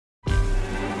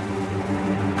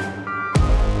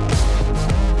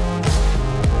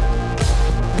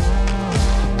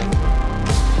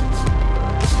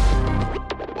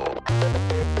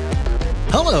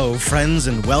friends,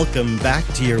 and welcome back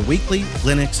to your weekly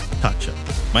Linux Talk Show.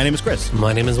 My name is Chris.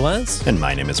 My name is Wes. And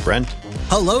my name is Brent.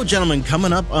 Hello, gentlemen.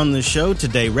 Coming up on the show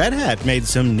today, Red Hat made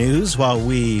some news while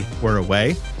we were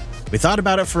away. We thought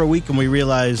about it for a week and we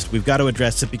realized we've got to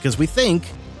address it because we think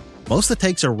most of the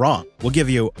takes are wrong. We'll give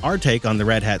you our take on the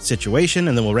Red Hat situation,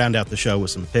 and then we'll round out the show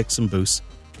with some picks, some boosts,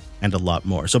 and a lot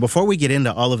more. So before we get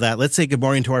into all of that, let's say good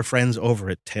morning to our friends over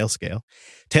at Tailscale.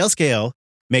 Tailscale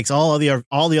makes all the other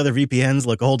VPNs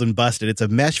look old and busted. It's a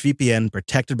mesh VPN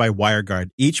protected by WireGuard.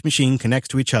 Each machine connects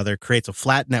to each other, creates a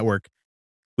flat network.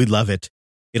 We love it.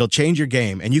 It'll change your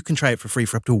game, and you can try it for free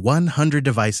for up to 100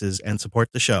 devices and support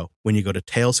the show when you go to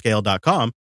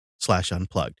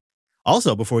tailscale.com/unplugged.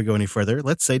 Also, before we go any further,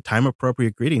 let's say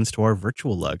time-appropriate greetings to our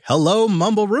virtual lug. Hello,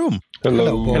 Mumble Room.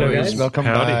 Hello, boys. Hello, guys. Welcome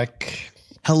Howdy. back.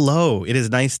 Hello. It is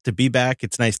nice to be back.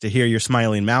 It's nice to hear your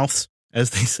smiling mouths, as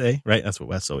they say, right? That's what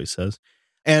Wes always says.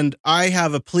 And I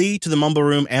have a plea to the Mumble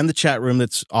Room and the chat room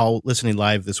that's all listening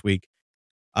live this week.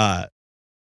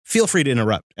 Feel free to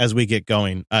interrupt as we get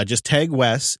going. Just tag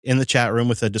Wes in the chat room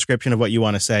with a description of what you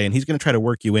want to say, and he's going to try to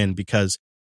work you in because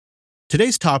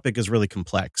today's topic is really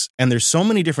complex, and there's so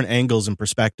many different angles and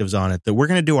perspectives on it that we're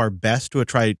going to do our best to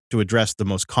try to address the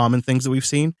most common things that we've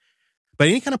seen. But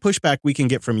any kind of pushback we can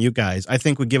get from you guys, I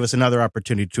think would give us another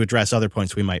opportunity to address other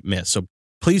points we might miss. So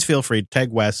please feel free to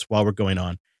tag Wes while we're going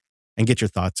on and get your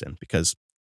thoughts in, because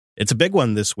it's a big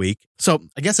one this week. So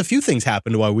I guess a few things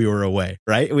happened while we were away,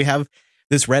 right? We have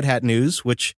this Red Hat news,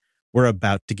 which we're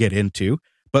about to get into.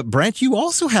 But Brent, you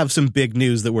also have some big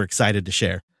news that we're excited to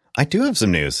share. I do have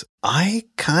some news. I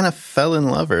kind of fell in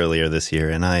love earlier this year,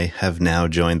 and I have now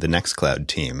joined the Nextcloud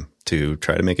team to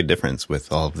try to make a difference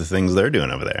with all of the things they're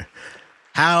doing over there.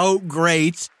 How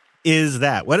great is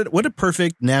that? What a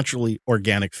perfect, naturally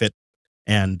organic fit.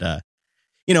 And,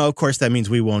 of course, that means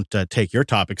we won't take your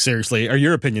topic seriously or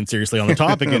your opinion seriously on the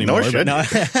topic anymore. Nor should I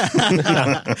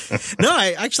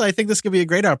think this could be a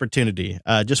great opportunity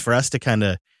just for us to kind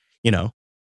of,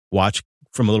 watch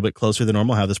from a little bit closer than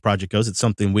normal how this project goes. It's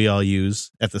something we all use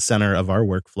at the center of our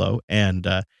workflow. And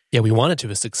we want it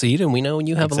to succeed, and we know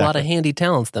you have a lot of handy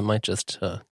talents that might just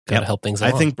help things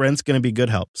along. I think Brent's going to be good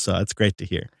help, so that's great to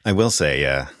hear. I will say,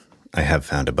 I have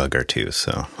found a bug or two,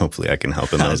 so hopefully I can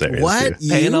help in those areas. What? Too.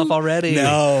 Paying off already?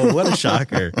 No, what a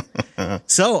shocker.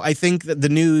 So I think that the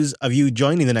news of you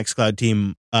joining the Nextcloud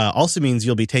team also means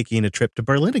you'll be taking a trip to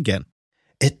Berlin again.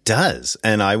 It does,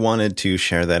 and I wanted to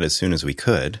share that as soon as we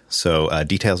could. So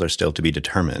details are still to be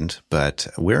determined, but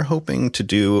we're hoping to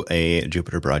do a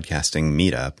Jupiter Broadcasting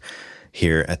meetup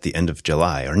here at the end of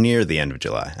July, or near the end of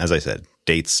July. As I said,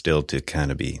 dates still to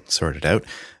kind of be sorted out.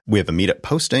 We have a meetup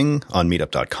posting on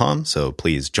meetup.com, so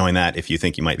please join that if you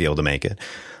think you might be able to make it.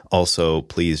 Also,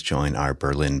 please join our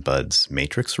Berlin Buds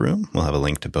Matrix room. We'll have a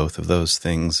link to both of those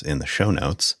things in the show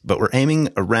notes. But we're aiming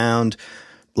around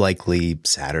likely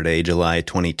Saturday, July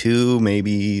 22,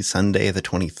 maybe Sunday the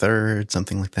 23rd,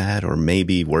 something like that, or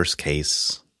maybe worst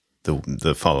case,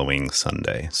 the following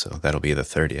Sunday. So that'll be the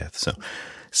 30th. So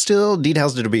still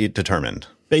details to be determined.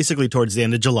 Basically towards the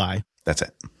end of July. That's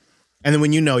it. And then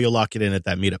when you'll lock it in at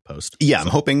that meetup post. Yeah, I'm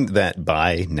hoping that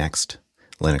by next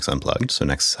Linux Unplugged, so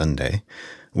next Sunday,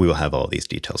 we will have all these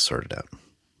details sorted out.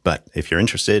 But if you're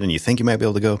interested and you think you might be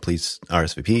able to go, please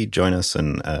RSVP, join us,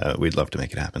 and we'd love to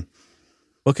make it happen.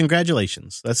 Well,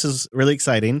 congratulations. This is really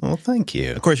exciting. Well, thank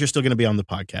you. Of course, you're still going to be on the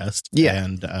podcast. Yeah.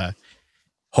 And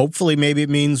hopefully maybe it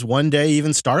means one day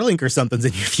even Starlink or something's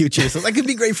in your future. So that could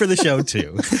be great for the show,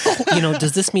 too.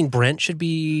 Does this mean Brent should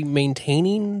be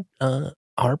maintaining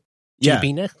our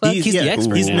GB Nextcloud? He's the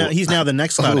expert. He's now the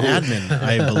Nextcloud admin,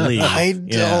 I believe. I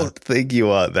don't think you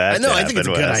want that. No, I think it's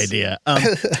a good idea.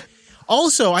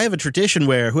 Also, I have a tradition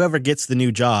where whoever gets the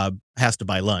new job has to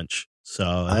buy lunch. So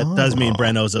that does mean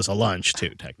Brent owes us a lunch,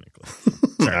 too, technically.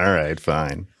 All right,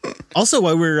 fine. Also,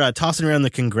 while we're tossing around the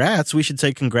congrats, we should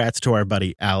say congrats to our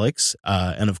buddy Alex,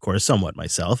 and of course, somewhat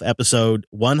myself. Episode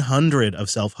 100 of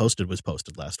Self-Hosted was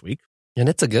posted last week. And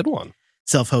it's a good one.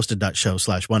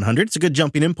 Selfhosted.show/100. It's a good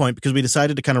jumping in point because we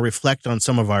decided to kind of reflect on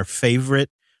some of our favorite,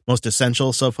 most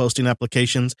essential self-hosting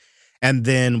applications. And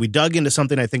then we dug into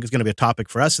something I think is going to be a topic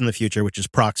for us in the future, which is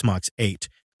Proxmox 8,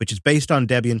 which is based on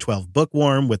Debian 12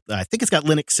 Bookworm with, I think it's got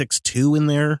Linux 6.2 in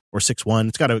there, or 6.1.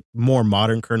 It's got a more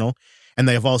modern kernel. And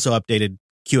they have also updated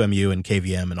QEMU and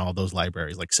KVM and all those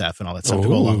libraries like Ceph and all that stuff to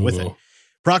go along with it.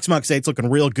 Proxmox 8's looking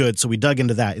real good, so we dug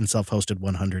into that in Self-Hosted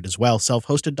 100 as well.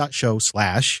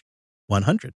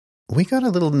 Selfhosted.show/100. We got a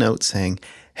little note saying,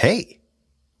 hey,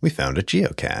 we found a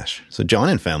geocache. So John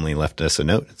and family left us a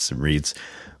note. It reads,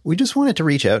 We just wanted to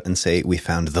reach out and say we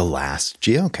found the last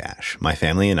geocache. My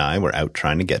family and I were out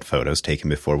trying to get photos taken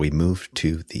before we moved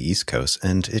to the East Coast,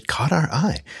 and it caught our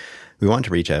eye. We want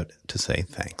to reach out to say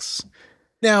thanks.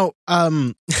 Now,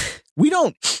 we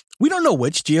don't know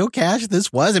which geocache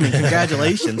this was. I mean,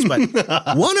 congratulations,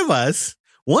 but one of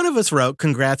us wrote,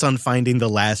 "Congrats on finding the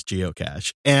last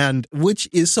geocache," and which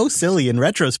is so silly in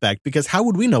retrospect, because how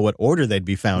would we know what order they'd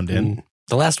be found in?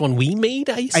 The last one we made,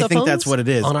 I suppose. I think that's what it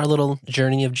is. On our little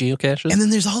journey of geocaches. And then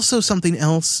there's also something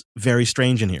else very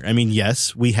strange in here. I mean,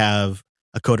 yes, we have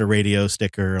a Coda Radio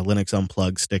sticker, a Linux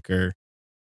Unplugged sticker,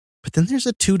 but then there's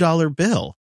a $2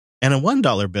 bill and a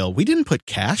 $1 bill. We didn't put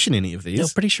cash in any of these. No,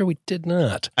 pretty sure we did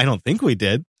not. I don't think we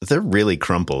did. They're really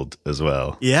crumpled as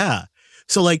well. Yeah.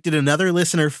 So, like, did another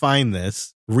listener find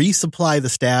this, resupply the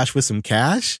stash with some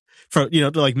cash for,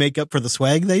 to like make up for the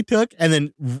swag they took,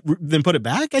 and then put it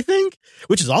back, I think,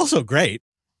 which is also great.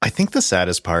 I think the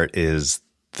saddest part is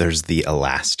there's the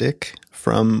elastic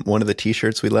from one of the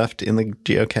t-shirts we left in the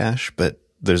geocache, but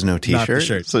there's no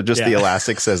t-shirt. So just the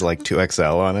elastic says like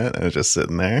 2XL on it, and it's just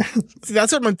sitting there. See,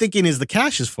 that's what I'm thinking is the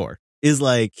cash is for. Is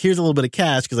like, here's a little bit of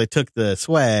cash because I took the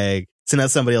swag, so now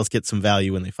somebody else gets some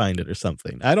value when they find it or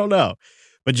something. I don't know.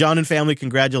 But John and family,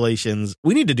 congratulations.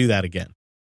 We need to do that again.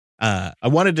 I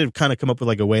wanted to kind of come up with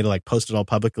like a way to like post it all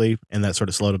publicly, and that sort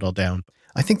of slowed it all down.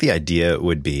 I think the idea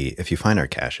would be, if you find our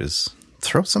caches,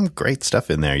 throw some great stuff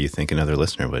in there you think another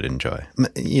listener would enjoy.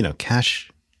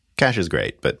 Cache is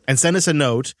great, and send us a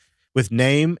note with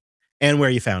name and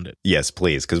where you found it. Yes,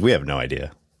 please, because we have no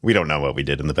idea. We don't know what we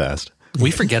did in the past.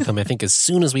 We forget them, I think, as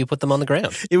soon as we put them on the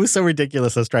ground. It was so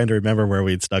ridiculous. I was trying to remember where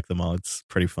we'd stuck them all. It's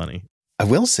pretty funny. I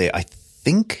will say, I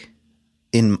think,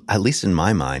 at least in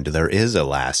my mind, there is a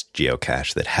last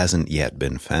geocache that hasn't yet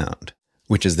been found,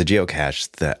 which is the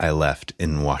geocache that I left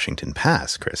in Washington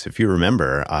Pass, Chris. If you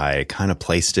remember, I kind of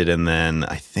placed it, and then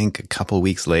I think a couple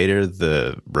weeks later,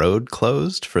 the road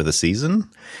closed for the season.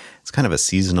 It's kind of a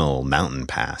seasonal mountain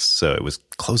pass, so it was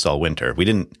closed all winter.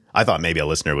 I thought maybe a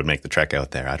listener would make the trek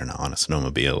out there, I don't know, on a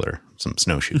snowmobile or some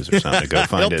snowshoes or something to go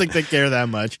find it. I don't think they care that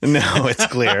much. No, it's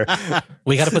clear.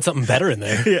 We got to put something better in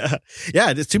there.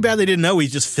 Yeah. It's too bad they didn't know we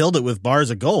just filled it with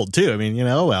bars of gold, too. I mean,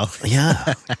 well.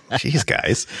 Yeah. Jeez,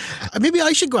 guys. Maybe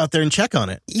I should go out there and check on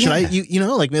it. Should I,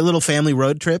 like a little family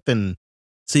road trip and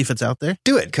see if it's out there?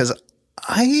 Do it, because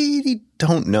I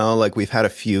don't know. Like, we've had a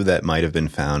few that might have been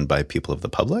found by people of the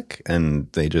public,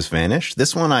 and they just vanished.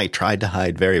 This one I tried to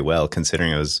hide very well,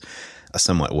 considering it was a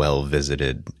somewhat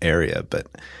well-visited area. But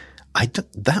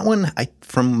that one,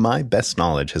 from my best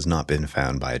knowledge, has not been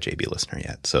found by a JB listener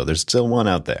yet. So there's still one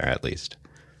out there, at least.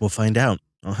 We'll find out.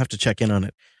 I'll have to check in on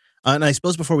it. And I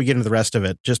suppose before we get into the rest of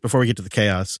it, just before we get to the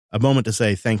chaos, a moment to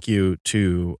say thank you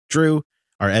to Drew,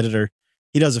 our editor.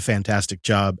 He does a fantastic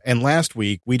job. And last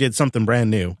week, we did something brand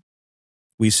new.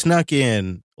 We snuck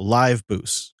in live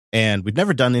boosts. And we'd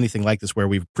never done anything like this where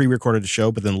we've pre-recorded a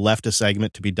show, but then left a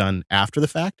segment to be done after the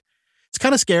fact. It's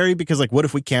kind of scary because, like, what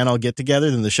if we can't all get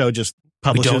together? Then the show just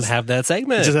publishes. We don't have that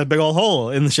segment. It's just a big old hole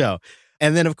in the show.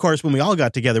 And then, of course, when we all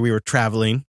got together, we were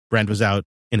traveling. Brent was out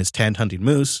in his tent hunting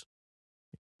moose.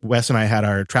 Wes and I had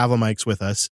our travel mics with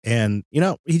us. And,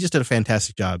 he just did a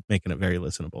fantastic job making it very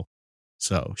listenable.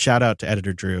 So shout out to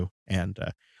editor Drew. And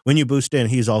when you boost in,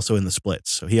 he's also in the splits.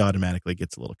 So he automatically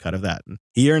gets a little cut of that. And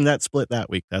he earned that split that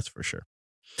week. That's for sure.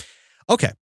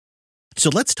 Okay. So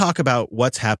let's talk about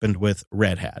what's happened with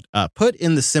Red Hat. Put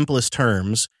in the simplest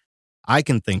terms I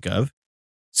can think of,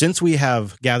 since we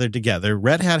have gathered together,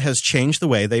 Red Hat has changed the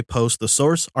way they post the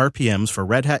source RPMs for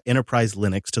Red Hat Enterprise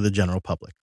Linux to the general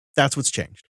public. That's what's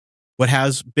changed. What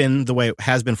has been the way it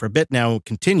has been for a bit now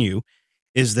continue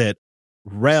is that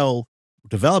RHEL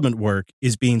development work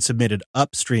is being submitted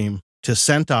upstream to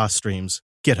CentOS Stream's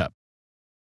GitHub.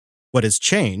 What has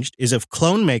changed is if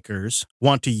clone makers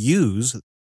want to use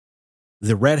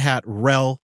the Red Hat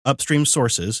RHEL upstream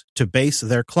sources to base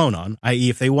their clone on, i.e.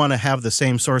 if they want to have the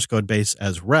same source code base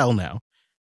as RHEL now,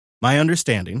 my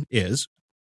understanding is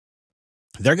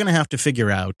they're going to have to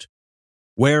figure out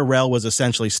where RHEL was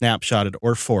essentially snapshotted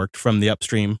or forked from the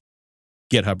upstream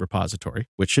GitHub repository,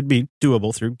 which should be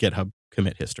doable through GitHub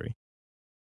commit history.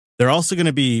 They're also going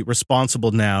to be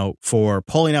responsible now for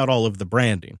pulling out all of the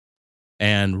branding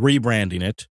and rebranding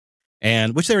it,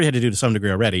 and which they already had to do to some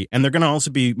degree already. And they're going to also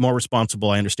be more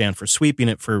responsible, I understand, for sweeping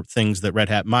it for things that Red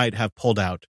Hat might have pulled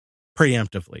out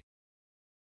preemptively.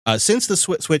 Since the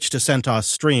switch to CentOS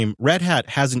Stream, Red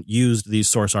Hat hasn't used these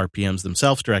source RPMs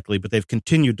themselves directly, but they've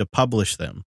continued to publish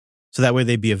them, so that way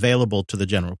they'd be available to the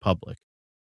general public.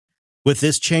 With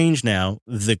this change now,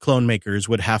 the clone makers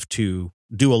would have to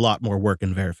do a lot more work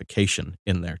and verification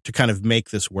in there to kind of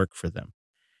make this work for them.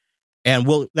 And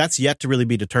that's yet to really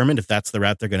be determined if that's the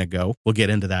route they're going to go. We'll get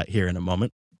into that here in a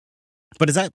moment. But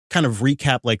does that kind of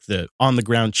recap like the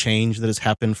on-the-ground change that has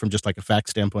happened from just like a fact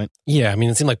standpoint? Yeah, I mean,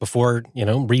 it seemed like before,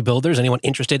 rebuilders, anyone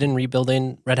interested in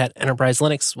rebuilding Red Hat Enterprise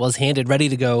Linux was handed ready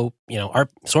to go,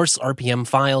 source RPM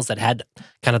files that had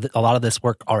kind of a lot of this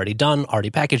work already done, already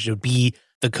packaged. It would be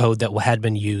the code that had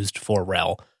been used for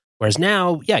RHEL. Whereas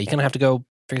now, yeah, you kind of have to go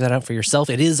figure that out for yourself.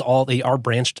 They are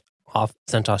branched off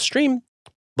CentOS Stream,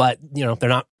 but,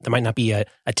 there might not be a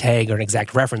tag or an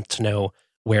exact reference to know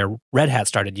where Red Hat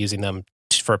started using them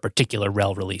for a particular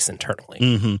RHEL release internally.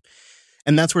 Mm-hmm.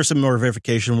 And that's where some more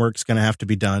verification work's going to have to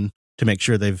be done to make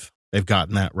sure they've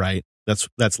gotten that right. That's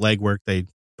legwork they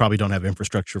probably don't have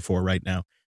infrastructure for right now.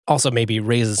 Also maybe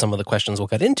raises some of the questions we'll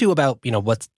get into about,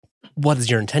 what is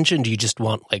your intention? Do you just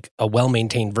want like a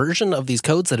well-maintained version of these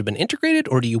codes that have been integrated,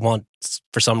 or do you want,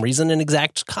 for some reason, an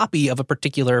exact copy of a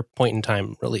particular point in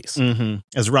time release? Mm-hmm.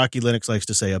 As Rocky Linux likes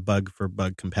to say, a bug for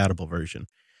bug compatible version.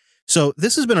 So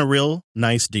this has been a real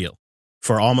nice deal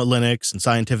for Alma Linux and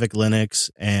Scientific Linux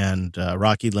and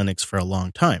Rocky Linux for a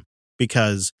long time,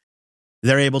 because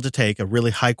they're able to take a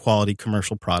really high quality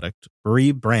commercial product,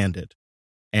 rebrand it.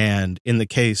 And in the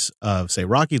case of, say,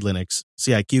 Rocky Linux,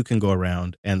 CIQ can go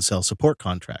around and sell support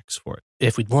contracts for it.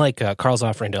 If we'd like, Carl's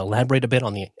offering to elaborate a bit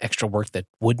on the extra work that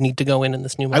would need to go in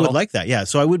this new model. I would like that, yeah.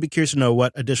 So I would be curious to know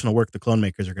what additional work the clone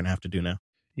makers are going to have to do now.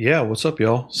 Yeah, what's up,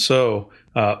 y'all? So,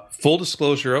 full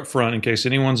disclosure up front, in case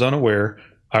anyone's unaware,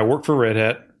 I work for Red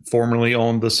Hat, formerly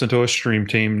on the CentOS Stream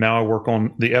team. Now I work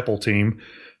on the Apple team.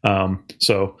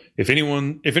 So if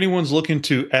anyone's looking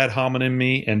to ad hominem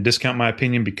me and discount my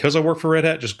opinion because I work for Red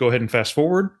Hat, just go ahead and fast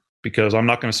forward, because I'm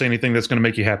not going to say anything that's going to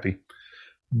make you happy.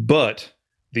 But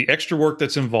the extra work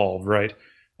that's involved, right?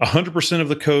 100% of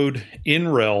the code in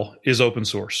RHEL is open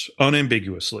source,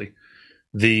 unambiguously.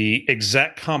 The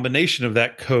exact combination of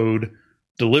that code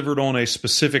delivered on a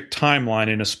specific timeline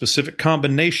in a specific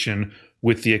combination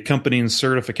with the accompanying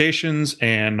certifications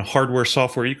and hardware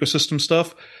software ecosystem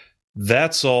stuff,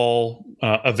 that's all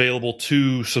available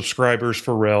to subscribers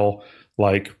for RHEL,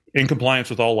 like in compliance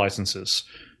with all licenses.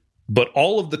 But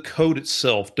all of the code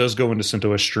itself does go into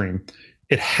CentOS Stream.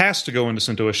 It has to go into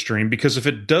CentOS Stream, because if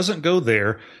it doesn't go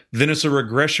there, then it's a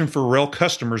regression for RHEL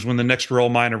customers when the next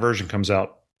RHEL minor version comes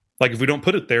out. Like if we don't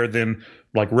put it there, then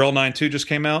like RHEL 9.2 just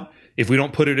came out. If we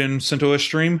don't put it in CentOS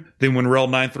Stream, then when RHEL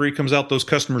 9.3 comes out, those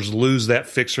customers lose that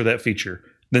fix or that feature.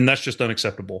 Then that's just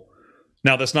unacceptable.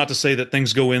 Now, that's not to say that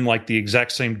things go in like the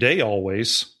exact same day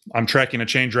always. I'm tracking a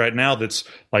change right now that's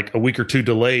like a week or two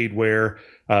delayed where,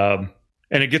 and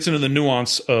it gets into the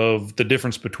nuance of the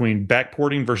difference between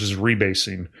backporting versus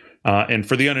rebasing. And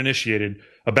for the uninitiated,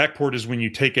 a backport is when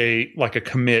you take a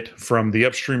commit from the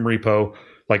upstream repo,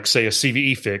 like say a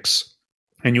CVE fix,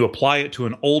 and you apply it to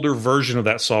an older version of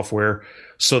that software,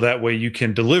 so that way you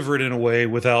can deliver it in a way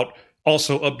without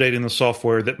also updating the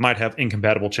software that might have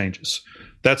incompatible changes.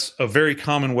 That's a very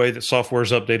common way that software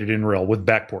is updated in RHEL, with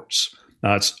backports.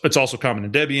 It's also common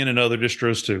in Debian and other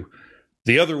distros too.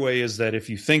 The other way is that if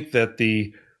you think that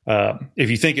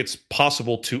it's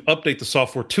possible to update the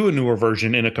software to a newer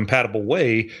version in a compatible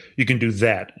way, you can do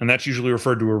that, and that's usually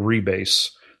referred to a rebase.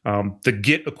 The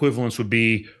Git equivalence would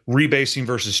be rebasing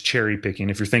versus cherry picking,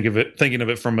 if you're thinking of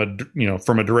it from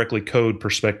a directly code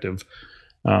perspective.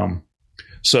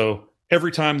 So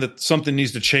every time that something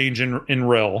needs to change in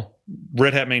RHEL,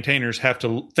 Red Hat maintainers have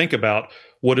to think about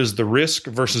what is the risk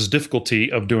versus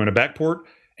difficulty of doing a backport,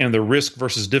 and the risk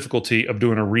versus difficulty of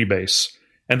doing a rebase.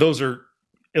 And those are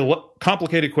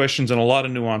complicated questions and a lot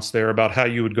of nuance there about how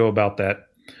you would go about that.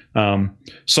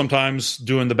 Sometimes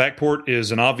doing the backport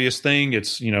is an obvious thing.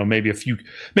 It's, maybe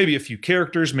a few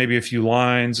characters, maybe a few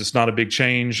lines. It's not a big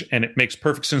change, and it makes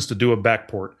perfect sense to do a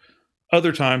backport.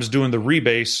 Other times doing the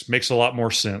rebase makes a lot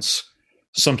more sense.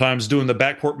 Sometimes doing the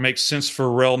backport makes sense for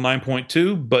RHEL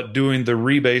 9.2, but doing the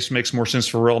rebase makes more sense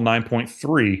for RHEL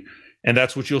 9.3. And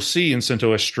that's what you'll see in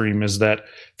CentOS Stream, is that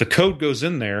the code goes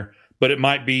in there, but it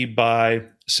might be by,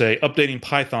 say, updating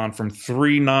Python from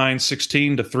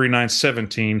 3.9.16 to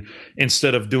 3.9.17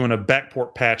 instead of doing a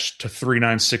backport patch to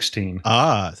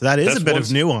 3.9.16. So that is a bit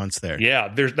of nuance there. Yeah,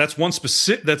 that's one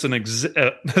specific. That's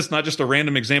that's not just a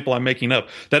random example I'm making up.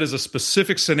 That is a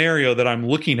specific scenario that I'm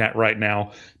looking at right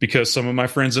now, because some of my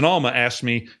friends in Alma asked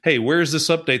me, "Hey, where's this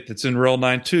update that's in RHEL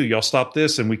 9.2? Y'all stop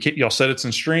this, and y'all said it's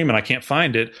in Stream, and I can't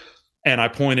find it." And I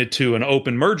pointed to an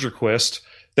open merge request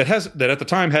that at the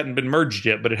time hadn't been merged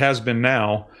yet, but it has been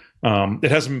now.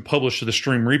 It hasn't been published to the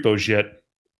Stream repos yet,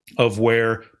 of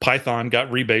where Python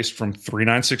got rebased from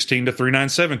 3.9.16 to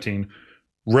 3.9.17.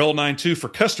 RHEL 9.2 for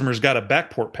customers got a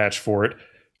backport patch for it.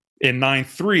 In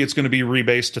 9.3, it's going to be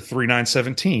rebased to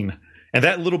 3.9.17. And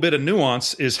that little bit of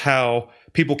nuance is how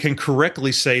people can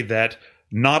correctly say that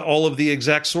not all of the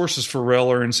exact sources for RHEL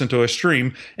are in CentOS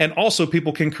Stream. And also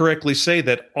people can correctly say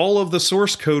that all of the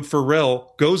source code for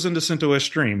RHEL goes into CentOS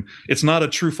Stream. It's not a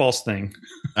true-false thing.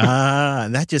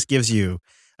 And that just gives you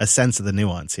a sense of the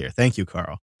nuance here. Thank you,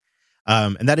 Carl.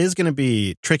 And that is going to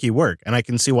be tricky work. And I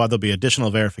can see why there'll be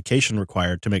additional verification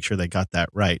required to make sure they got that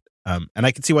right. And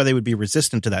I can see why they would be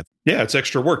resistant to that. Yeah, it's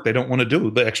extra work. They don't want to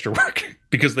do the extra work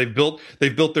because they've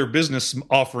built their business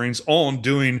offerings on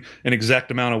doing an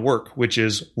exact amount of work, which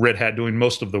is Red Hat doing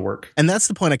most of the work. And that's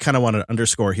the point I kind of want to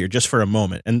underscore here just for a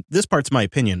moment. And this part's my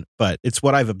opinion, but it's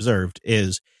what I've observed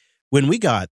is when we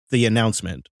got the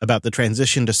announcement about the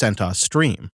transition to CentOS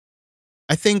Stream,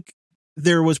 I think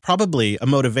there was probably a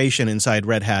motivation inside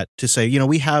Red Hat to say, you know,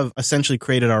 we have essentially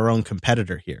created our own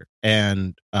competitor here.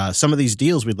 And some of these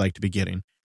deals we'd like to be getting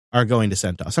are going to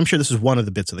CentOS. I'm sure this is one of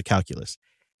the bits of the calculus.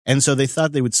 And so they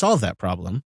thought they would solve that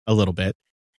problem a little bit.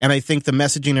 And I think the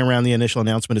messaging around the initial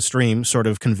announcement of Stream sort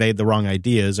of conveyed the wrong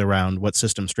ideas around what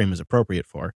system Stream is appropriate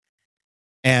for.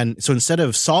 And so instead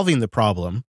of solving the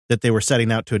problem that they were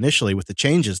setting out to initially with the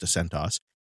changes to CentOS,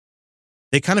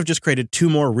 they kind of just created two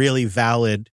more really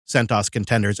valid CentOS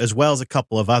contenders, as well as a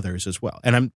couple of others as well.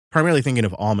 And I'm primarily thinking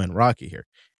of Alma and Rocky here.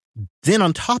 Then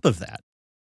on top of that,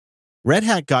 Red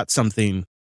Hat got something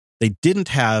they didn't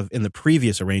have in the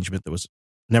previous arrangement that was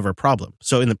never a problem.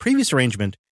 So in the previous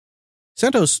arrangement,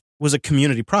 CentOS was a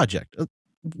community project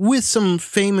with some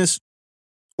famous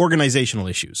organizational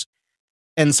issues,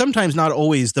 and sometimes not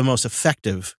always the most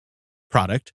effective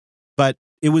product, but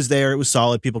it was there, it was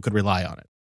solid, people could rely on it.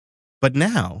 But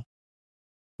now,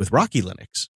 with Rocky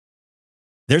Linux,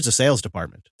 there's a sales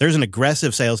department. There's an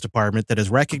aggressive sales department that has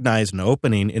recognized an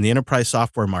opening in the enterprise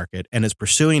software market and is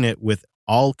pursuing it with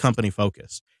all company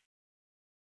focus.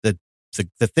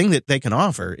 The thing that they can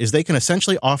offer is they can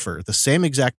essentially offer the same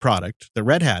exact product that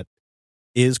Red Hat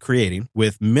is creating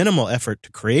with minimal effort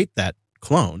to create that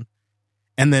clone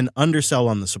and then undersell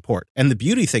on the support. And the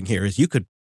beauty thing here is you could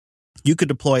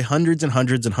deploy hundreds and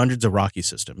hundreds and hundreds of Rocky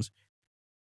systems,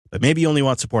 but maybe you only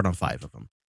want support on 5 of them.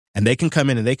 And they can come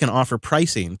in and they can offer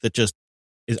pricing that just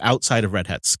is outside of Red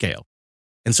Hat's scale.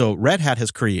 And so Red Hat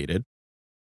has created,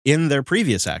 in their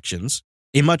previous actions,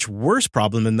 a much worse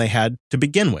problem than they had to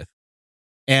begin with.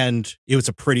 And it was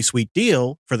a pretty sweet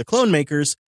deal for the clone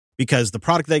makers because the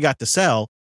product they got to sell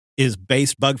is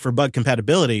based bug for bug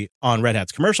compatibility on Red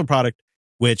Hat's commercial product,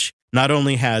 which not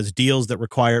only has deals that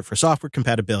require it for software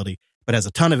compatibility, but has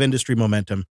a ton of industry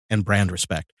momentum and brand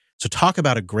respect. So talk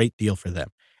about a great deal for them.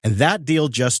 And that deal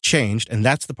just changed, and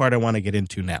that's the part I want to get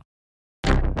into now.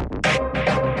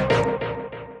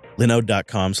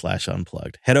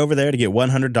 Linode.com/unplugged. Head over there to get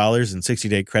 $100 in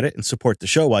 60-day credit and support the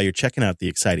show while you're checking out the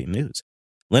exciting news.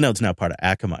 Linode's now part of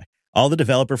Akamai. All the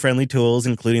developer-friendly tools,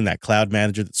 including that cloud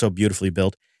manager that's so beautifully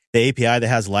built, the API that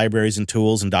has libraries and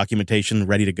tools and documentation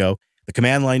ready to go, the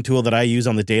command line tool that I use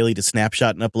on the daily to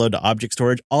snapshot and upload to object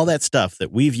storage, all that stuff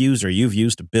that we've used or you've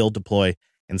used to build, deploy,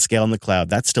 and scale in the cloud,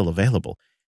 that's still available.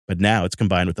 But now it's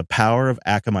combined with the power of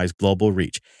Akamai's global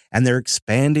reach, and they're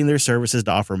expanding their services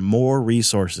to offer more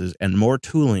resources and more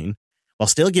tooling while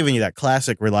still giving you that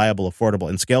classic, reliable, affordable,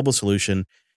 and scalable solution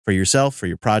for yourself, for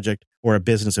your project, or a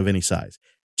business of any size.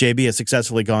 JB has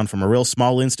successfully gone from a real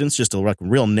small instance, just a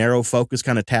real narrow focus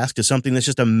kind of task, to something that's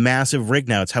just a massive rig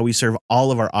now. It's how we serve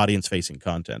all of our audience-facing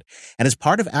content. And as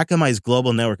part of Akamai's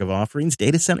global network of offerings,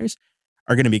 data centers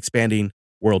are going to be expanding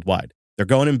worldwide. They're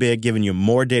going in big, giving you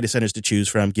more data centers to choose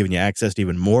from, giving you access to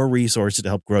even more resources to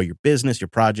help grow your business, your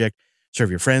project, serve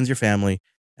your friends, your family,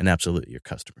 and absolutely your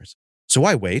customers. So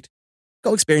why wait?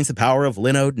 Go experience the power of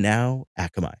Linode now,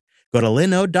 Akamai. Go to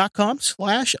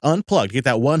linode.com/unplugged. Get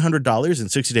that $100 in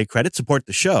 60-day credit, support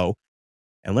the show,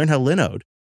 and learn how Linode,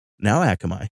 now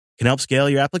Akamai, can help scale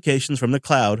your applications from the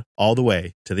cloud all the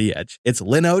way to the edge. It's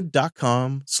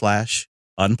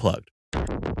linode.com/unplugged.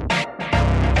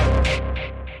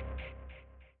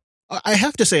 I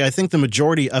have to say, I think the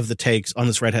majority of the takes on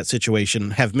this Red Hat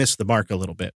situation have missed the mark a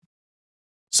little bit.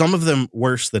 Some of them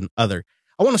worse than other.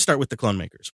 I want to start with the clone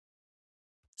makers.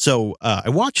 So I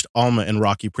watched Alma and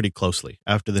Rocky pretty closely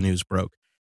after the news broke.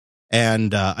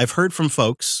 And I've heard from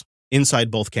folks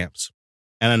inside both camps.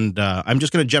 And I'm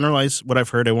just going to generalize what I've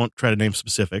heard. I won't try to name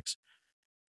specifics.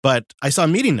 But I saw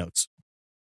meeting notes.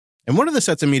 And one of the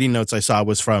sets of meeting notes I saw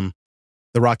was from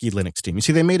the Rocky Linux team. You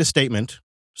see, they made a statement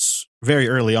very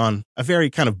early on, a very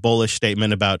kind of bullish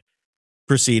statement about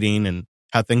proceeding and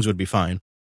how things would be fine.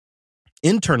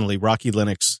 Internally, Rocky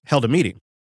Linux held a meeting.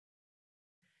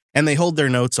 And they hold their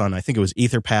notes on, I think it was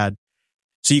Etherpad.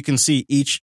 So you can see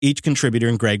each each contributor,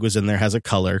 and Greg was in there, has a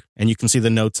color, and you can see the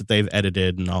notes that they've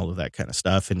edited and all of that kind of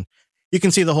stuff. And you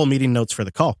can see the whole meeting notes for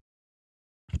the call.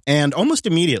 And almost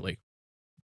immediately,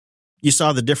 you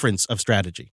saw the difference of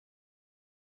strategy.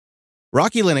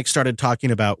 Rocky Linux started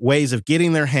talking about ways of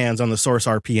getting their hands on the source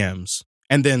RPMs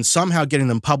and then somehow getting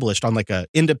them published on like an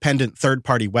independent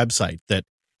third-party website that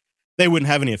they wouldn't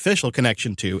have any official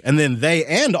connection to. And then they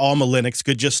and Alma Linux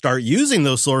could just start using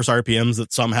those source RPMs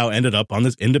that somehow ended up on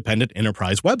this independent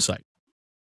enterprise website.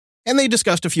 And they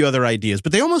discussed a few other ideas,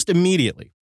 but they almost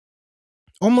immediately,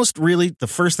 almost really the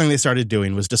first thing they started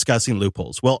doing was discussing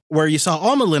loopholes. Well, where you saw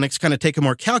Alma Linux kind of take a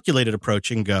more calculated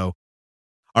approach and go,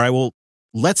 all right, well,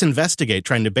 let's investigate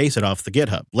trying to base it off the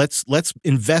GitHub. Let's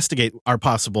investigate our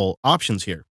possible options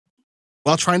here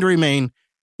while trying to remain,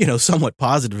 somewhat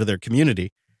positive to their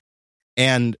community.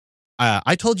 And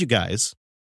I told you guys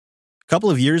a couple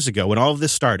of years ago when all of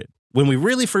this started, when we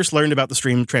really first learned about the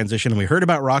stream transition and we heard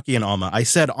about Rocky and Alma, I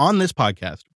said on this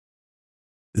podcast,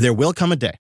 there will come a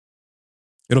day.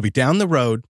 It'll be down the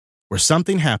road where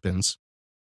something happens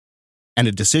and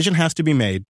a decision has to be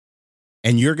made,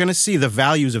 and you're going to see the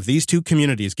values of these two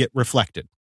communities get reflected.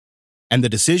 And the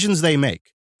decisions they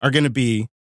make are going to be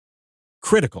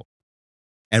critical.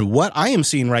 And what I am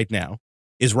seeing right now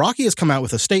is Rocky has come out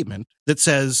with a statement that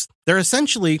says they're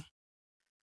essentially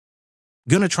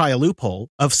going to try a loophole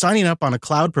of signing up on a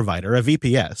cloud provider, a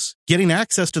VPS, getting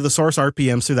access to the source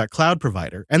RPMs through that cloud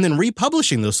provider, and then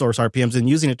republishing those source RPMs and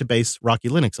using it to base Rocky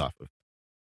Linux off of.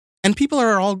 And people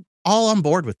are all on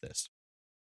board with this,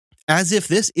 as if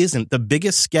this isn't the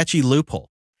biggest sketchy loophole.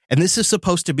 And this is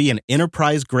supposed to be an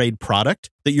enterprise-grade product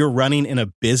that you're running in a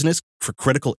business for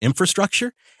critical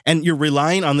infrastructure, and you're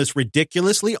relying on this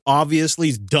ridiculously,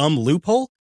 obviously dumb loophole.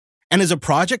 And as a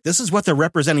project, this is what they're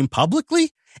representing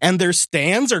publicly, and their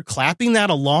stands are clapping that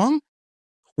along?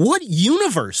 What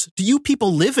universe do you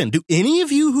people live in? Do any of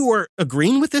you who are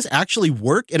agreeing with this actually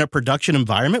work in a production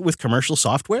environment with commercial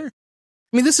software?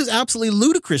 I mean, this is absolutely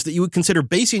ludicrous that you would consider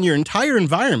basing your entire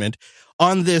environment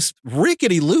on this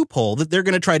rickety loophole that they're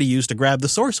going to try to use to grab the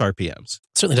source RPMs.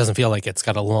 Certainly doesn't feel like it's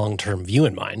got a long-term view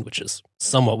in mind, which is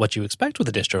somewhat what you expect with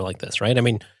a distro like this, right? I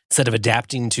mean, instead of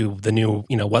adapting to the new,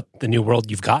 what the new world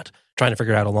you've got, trying to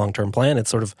figure out a long-term plan, it's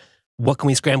sort of, what can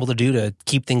we scramble to do to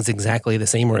keep things exactly the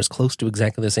same or as close to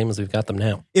exactly the same as we've got them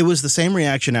now? It was the same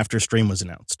reaction after Stream was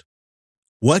announced.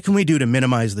 What can we do to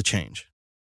minimize the change?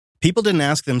 People didn't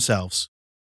ask themselves,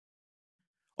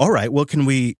 all right, well, can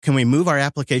we move our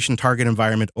application target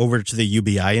environment over to the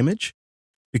UBI image?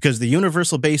 Because the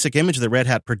universal basic image that Red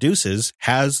Hat produces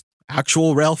has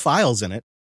actual RHEL files in it.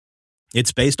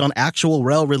 It's based on actual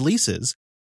RHEL releases.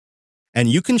 And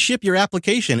you can ship your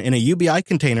application in a UBI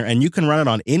container, and you can run it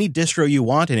on any distro you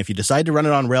want. And if you decide to run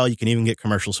it on RHEL, you can even get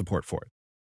commercial support for it.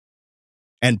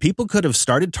 And people could have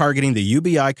started targeting the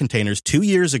UBI containers 2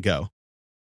 years ago,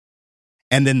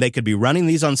 and then they could be running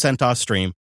these on CentOS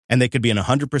Stream, and they could be in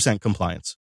 100%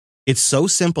 compliance. It's so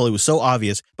simple. It was so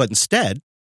obvious. But instead,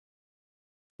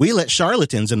 we let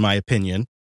charlatans, in my opinion,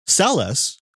 sell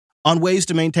us on ways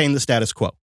to maintain the status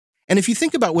quo. And if you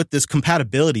think about what this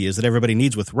compatibility is that everybody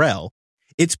needs with RHEL,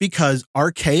 it's because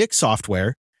archaic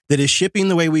software that is shipping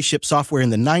the way we ship software in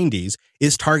the 90s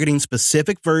is targeting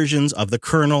specific versions of the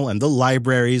kernel and the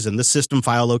libraries and the system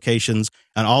file locations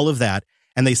and all of that,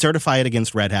 and they certify it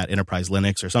against Red Hat Enterprise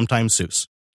Linux or sometimes SUSE.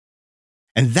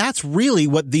 And that's really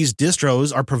what these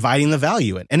distros are providing the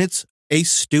value in. And it's a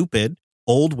stupid,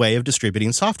 old way of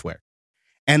distributing software.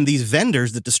 And these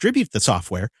vendors that distribute the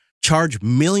software charge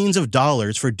millions of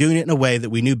dollars for doing it in a way that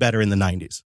we knew better in the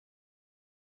 90s.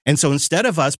 And so instead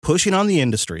of us pushing on the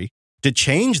industry to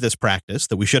change this practice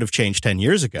that we should have changed 10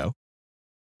 years ago,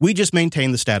 we just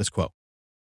maintain the status quo.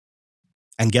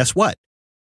 And guess what?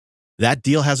 That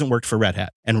deal hasn't worked for Red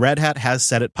Hat. And Red Hat has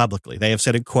said it publicly. They have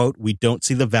said in quote, we don't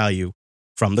see the value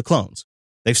from the clones.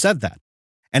 They've said that.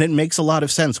 And it makes a lot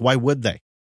of sense. Why would they?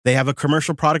 They have a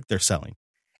commercial product they're selling.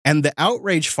 And the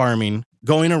outrage farming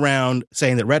going around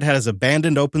saying that Red Hat has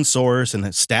abandoned open source and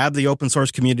has stabbed the open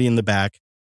source community in the back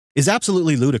is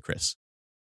absolutely ludicrous.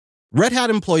 Red Hat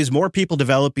employs more people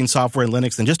developing software in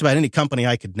Linux than just about any company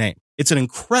I could name. It's an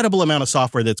incredible amount of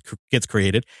software that gets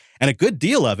created, and a good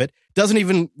deal of it doesn't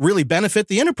even really benefit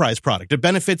the enterprise product. It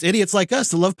benefits idiots like us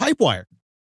that love Pipewire.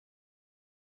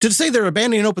 To say they're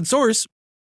abandoning open source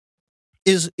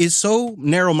is so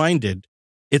narrow-minded,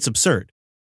 it's absurd.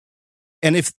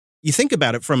 And if you think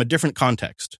about it from a different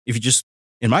context, if you just,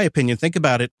 in my opinion, think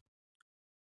about it,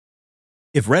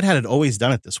 if Red Hat had always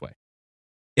done it this way,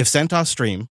 if CentOS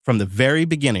Stream from the very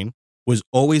beginning was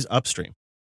always upstream,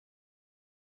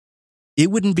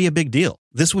 it wouldn't be a big deal.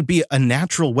 This would be a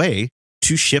natural way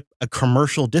to ship a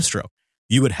commercial distro.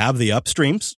 You would have the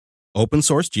upstreams, open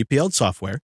source GPL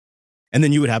software, and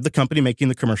then you would have the company making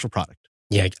the commercial product.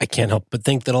 Yeah, I can't help but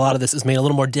think that a lot of this is made a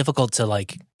little more difficult to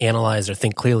like analyze or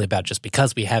think clearly about just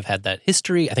because we have had that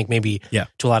history. I think maybe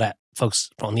to a lot of folks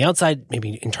on the outside,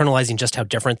 maybe internalizing just how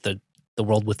different the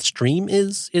world with Stream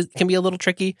is can be a little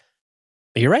tricky.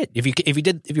 But you're right. If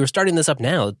you were starting this up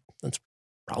now, that's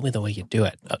probably the way you do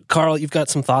it. Carl, you've got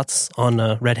some thoughts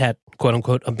on Red Hat, quote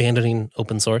unquote, abandoning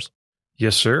open source?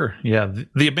 Yes, sir. Yeah,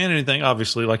 the abandoning thing,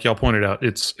 obviously, like y'all pointed out,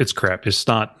 it's crap. It's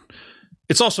not.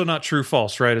 It's also not true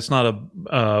false, right? It's not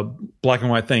a black and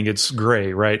white thing. It's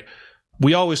gray, right?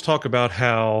 We always talk about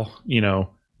how,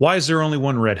 why is there only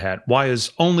one Red Hat? Why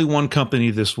is only one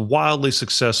company this wildly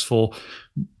successful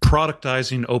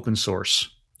productizing open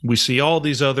source? We see all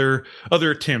these other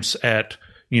attempts at,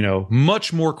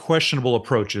 much more questionable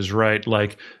approaches, right?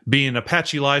 Like being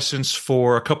Apache license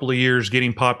for a couple of years,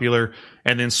 getting popular,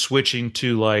 and then switching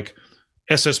to like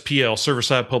SSPL,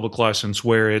 server-side public license,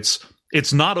 where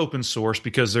it's not open source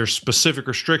because there's specific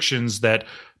restrictions that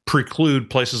preclude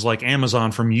places like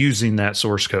Amazon from using that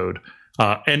source code.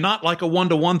 And not like a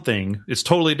one-to-one thing. It's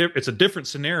totally different. It's a different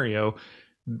scenario,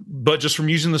 but just from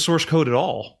using the source code at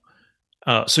all.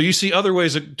 So you see other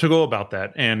ways to go about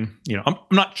that. And, I'm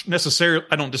not necessarily,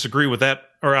 I don't disagree with that,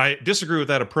 or I disagree with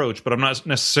that approach, but I'm not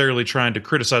necessarily trying to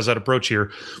criticize that approach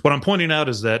here. What I'm pointing out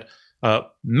is that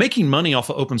making money off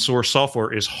of open source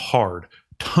software is hard.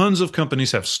 Tons of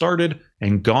companies have started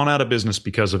and gone out of business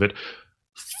because of it.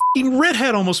 F***ing Red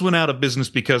Hat almost went out of business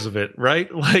because of it,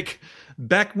 right? Like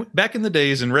back in the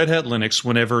days in Red Hat Linux,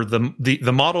 whenever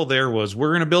the model there was,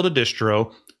 we're going to build a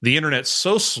distro. The internet's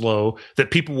so slow that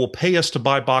people will pay us to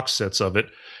buy box sets of it.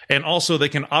 And also they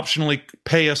can optionally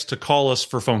pay us to call us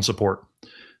for phone support.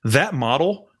 That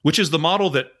model, which is the model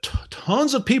that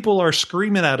tons of people are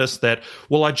screaming at us that,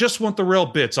 well, I just want the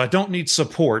RHEL bits. I don't need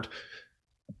support.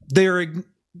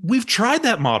 We've tried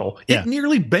that model. It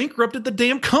nearly bankrupted the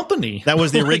damn company. That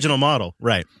was the original model,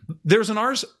 right? There's an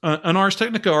Ars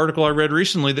Technica article I read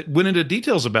recently that went into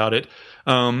details about it,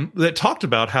 that talked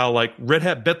about how like Red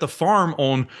Hat bet the farm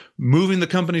on moving the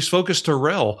company's focus to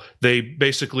RHEL. They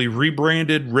basically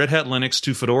rebranded Red Hat Linux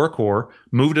to Fedora Core,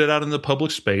 moved it out in the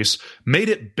public space, made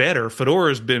it better. Fedora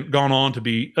has gone on to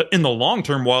be, in the long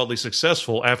term, wildly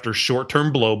successful after short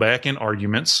term blowback and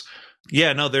arguments.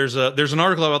 Yeah, no, there's an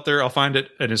article out there. I'll find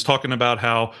it, and it's talking about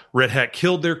how Red Hat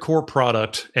killed their core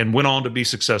product and went on to be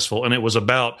successful. And it was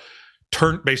about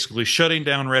basically shutting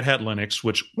down Red Hat Linux,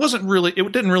 which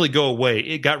it didn't really go away.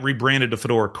 It got rebranded to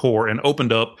Fedora Core and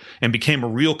opened up and became a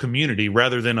real community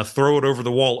rather than a throw it over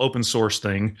the wall open source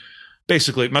thing.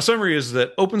 Basically, my summary is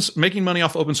that making money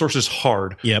off open source is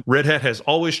hard. Yep. Red Hat has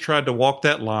always tried to walk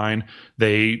that line.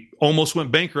 They almost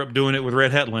went bankrupt doing it with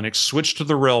Red Hat Linux, switched to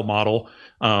the RHEL model,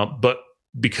 but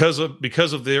because of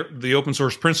the open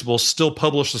source principles, still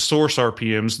publish the source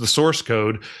RPMs, the source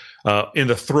code, in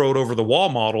the throw it over the wall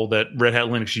model that Red Hat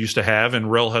Linux used to have and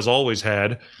RHEL has always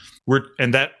had.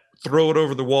 And that throw it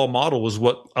over the wall model was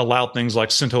what allowed things like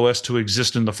CentOS to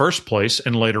exist in the first place,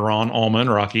 and later on Alma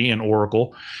and Rocky and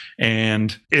Oracle.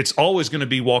 And it's always going to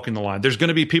be walking the line. There's going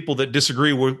to be people that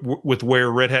disagree with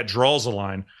where Red Hat draws the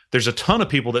line. There's a ton of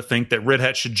people that think that Red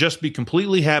Hat should just be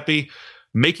completely happy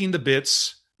making the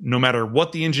bits no matter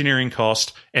what the engineering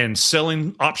cost and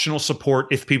selling optional support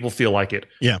if people feel like it.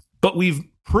 Yeah. But we've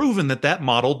proven that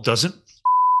model doesn't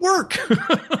work.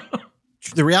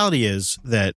 The reality is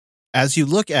that as you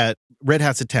look at Red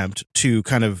Hat's attempt to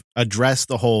kind of address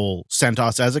the whole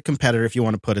CentOS as a competitor, if you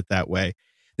want to put it that way,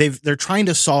 they're trying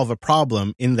to solve a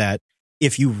problem in that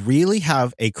if you really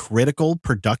have a critical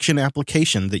production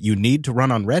application that you need to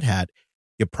run on Red Hat,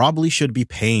 you probably should be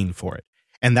paying for it.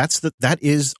 And that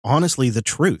is honestly the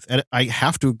truth. And I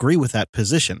have to agree with that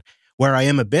position. Where I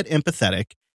am a bit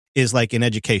empathetic is like in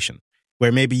education,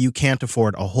 where maybe you can't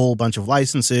afford a whole bunch of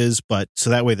licenses, but so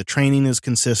that way the training is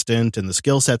consistent and the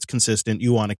skill set's consistent,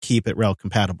 you want to keep it RHEL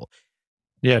compatible.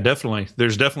 Yeah, definitely.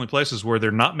 There's definitely places where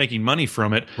they're not making money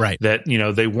from it. Right. That,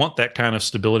 they want that kind of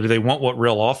stability. They want what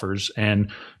RHEL offers.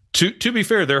 And to be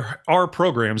fair, there are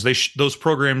programs. Those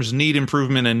programs need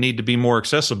improvement and need to be more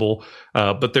accessible.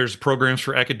 But there's programs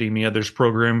for academia. There's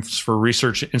programs for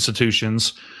research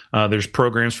institutions. There's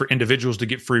programs for individuals to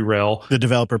get free RHEL. The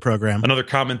developer program. Another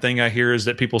common thing I hear is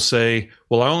that people say,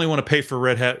 well, I only want to pay for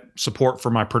Red Hat support for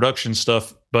my production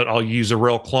stuff, but I'll use a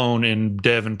RHEL clone in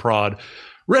dev and prod.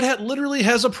 Red Hat literally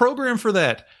has a program for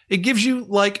that. It gives you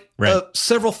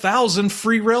several thousand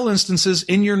free RHEL instances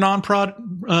in your non-prod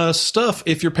stuff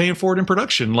if you're paying for it in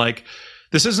production. Like,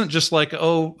 this isn't just like,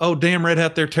 oh, damn, Red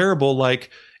Hat, they're terrible. Like,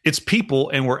 it's people,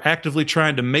 and we're actively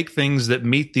trying to make things that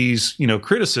meet these,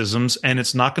 criticisms. And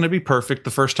it's not going to be perfect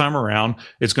the first time around.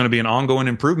 It's going to be an ongoing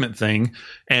improvement thing.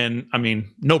 And I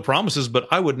mean, no promises, but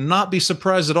I would not be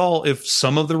surprised at all if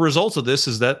some of the results of this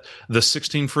is that the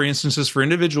 16 free instances for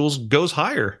individuals goes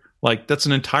higher. Like, that's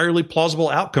an entirely plausible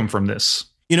outcome from this.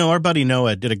 Our buddy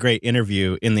Noah did a great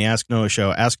interview in the Ask Noah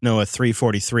show, Ask Noah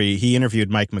 343. He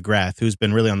interviewed Mike McGrath, who's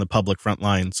been really on the public front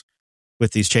lines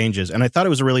with these changes. And I thought it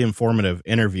was a really informative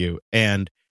interview.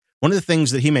 And one of the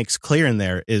things that he makes clear in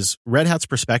there is Red Hat's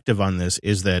perspective on this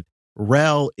is that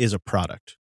RHEL is a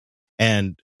product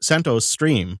and CentOS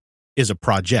Stream is a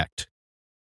project.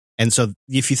 And so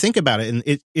if you think about it, and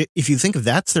if you think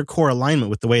that's their core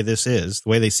alignment with the way this is, the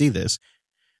way they see this,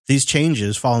 these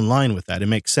changes fall in line with that. It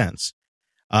makes sense.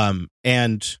 Red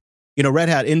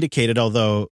Hat indicated,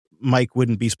 although Mike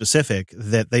wouldn't be specific,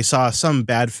 that they saw some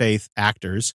bad faith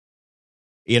actors.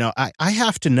 I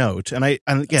have to note, and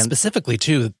again, specifically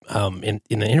too, in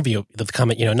the interview, the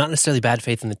comment, not necessarily bad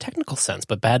faith in the technical sense,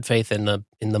 but bad faith in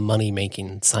the money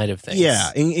making side of things.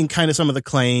 Yeah, in kind of some of the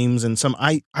claims and some.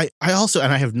 I also,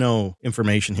 and I have no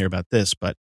information here about this,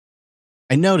 but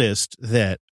I noticed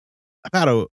that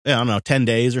about 10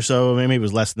 days or so, maybe it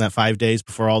was less than that, 5 days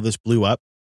before all this blew up,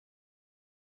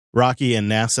 Rocky and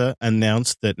NASA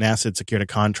announced that NASA had secured a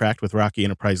contract with Rocky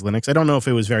Enterprise Linux. I don't know if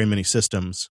it was very many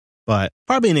systems, but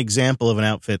probably an example of an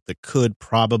outfit that could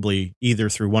probably, either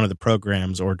through one of the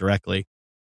programs or directly,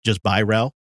 just buy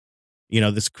RHEL.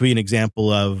 This could be an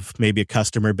example of maybe a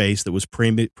customer base that was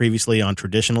previously on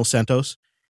traditional CentOS,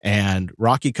 and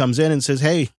Rocky comes in and says,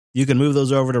 hey, you can move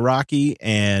those over to Rocky,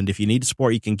 and if you need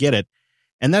support, you can get it.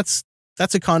 And that's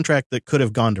a contract that could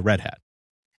have gone to Red Hat.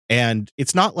 And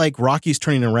it's not like Rocky's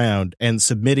turning around and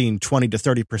submitting 20 to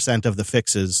 30% of the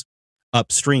fixes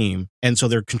upstream. And so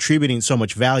they're contributing so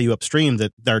much value upstream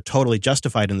that they're totally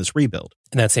justified in this rebuild.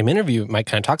 In that same interview, Mike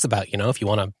kind of talks about, if you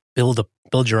want to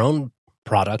build your own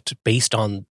product based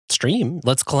on Stream,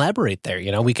 let's collaborate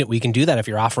there. We can do that if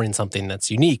you're offering something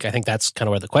that's unique. I think that's kind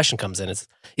of where the question comes in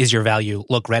is your value,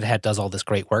 look, Red Hat does all this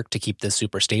great work to keep this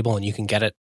super stable and you can get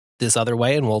it this other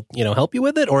way and we'll, help you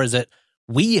with it? Or is it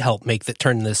we help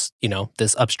turn this,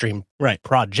 this upstream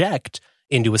project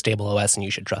into a stable OS and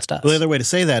you should trust us? Well, the other way to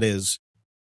say that is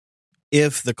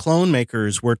if the clone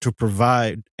makers were to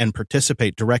provide and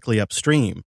participate directly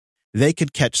upstream, they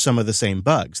could catch some of the same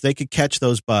bugs. They could catch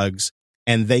those bugs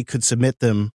and they could submit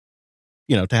them,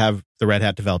 to have the Red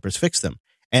Hat developers fix them.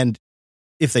 And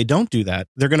if they don't do that,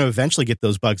 they're going to eventually get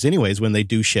those bugs anyways when they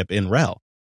do ship in RHEL.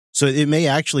 So it may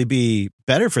actually be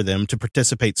better for them to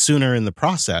participate sooner in the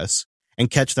process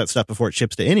and catch that stuff before it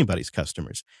ships to anybody's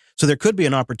customers. So there could be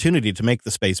an opportunity to make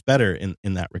the space better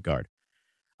in that regard.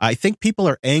 I think people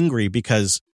are angry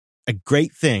because a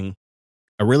great thing,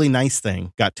 a really nice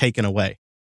thing, got taken away.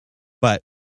 But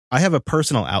I have a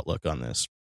personal outlook on this,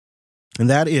 and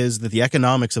that is that the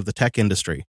economics of the tech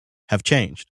industry have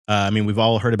changed. We've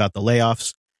all heard about the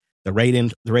layoffs, the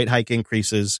rate hike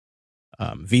increases,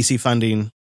 VC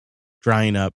funding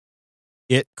drying up.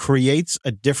 It creates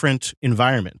a different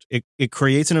environment. It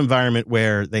creates an environment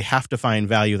where they have to find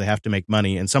value, they have to make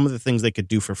money, and some of the things they could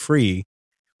do for free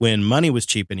when money was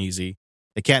cheap and easy,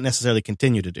 they can't necessarily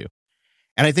continue to do.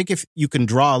 And I think if you can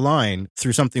draw a line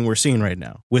through something we're seeing right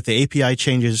now, with the API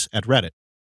changes at Reddit,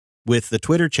 with the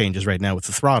Twitter changes right now with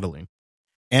the throttling,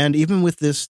 and even with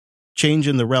this change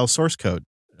in the RHEL source code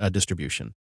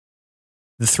distribution,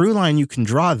 the through line you can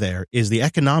draw there is the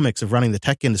economics of running the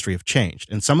tech industry have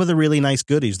changed. And some of the really nice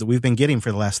goodies that we've been getting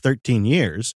for the last 13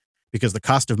 years, because the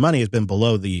cost of money has been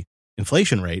below the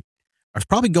inflation rate, are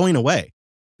probably going away.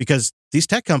 Because these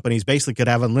tech companies basically could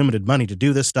have unlimited money to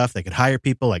do this stuff. They could hire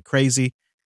people like crazy.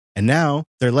 And now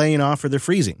they're laying off or they're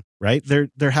freezing, right?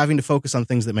 They're having to focus on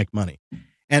things that make money.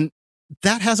 And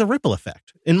that has a ripple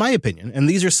effect, in my opinion. And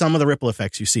these are some of the ripple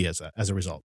effects you see as a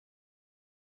result.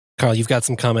 Carl, you've got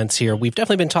some comments here. We've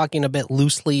definitely been talking a bit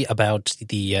loosely about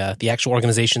the actual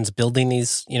organizations building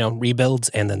these, rebuilds,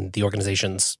 and then the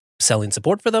organizations selling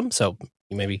support for them. So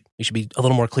maybe you should be a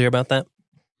little more clear about that.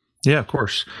 Yeah, of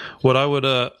course. What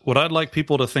I'd like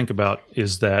people to think about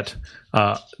is that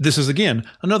this is, again,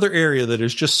 another area that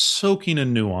is just soaking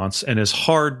in nuance and is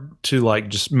hard to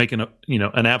just make an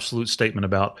absolute statement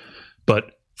about.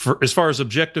 But as far as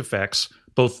objective facts,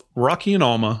 both Rocky and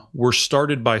Alma were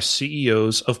started by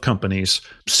CEOs of companies,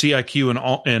 CIQ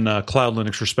and Cloud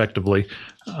Linux respectively,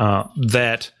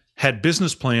 that had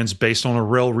business plans based on a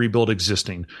RHEL rebuild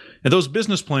existing. And those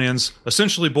business plans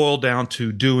essentially boiled down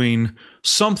to doing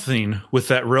something with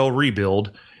that RHEL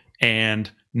rebuild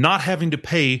and not having to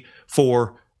pay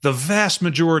for the vast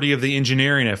majority of the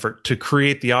engineering effort to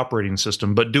create the operating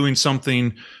system, but doing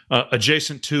something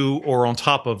adjacent to or on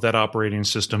top of that operating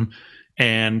system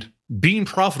and being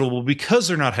profitable because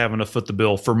they're not having to foot the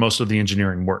bill for most of the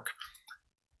engineering work.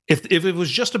 If it was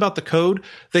just about the code,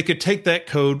 they could take that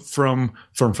code from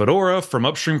Fedora, from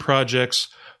upstream projects,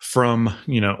 from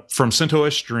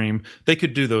CentOS Stream. They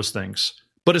could do those things.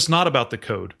 But it's not about the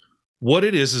code. What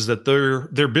it is that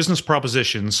their business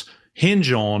propositions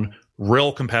hinge on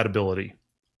RHEL compatibility.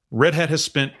 Red Hat has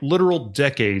spent literal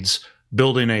decades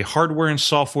building a hardware and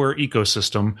software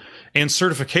ecosystem and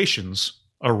certifications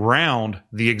around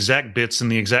the exact bits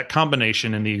and the exact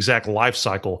combination and the exact life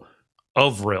cycle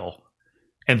of RHEL.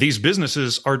 And these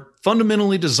businesses are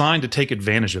fundamentally designed to take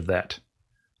advantage of that.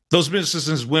 Those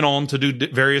businesses went on to do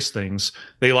various things.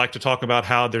 They like to talk about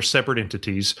how they're separate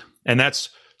entities, and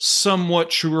that's somewhat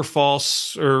true or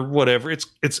false or whatever.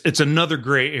 It's another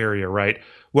gray area, right?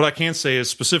 What I can say is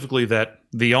specifically that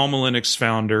the Alma Linux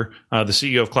founder, the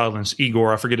CEO of Cloud Linux,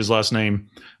 Igor, I forget his last name,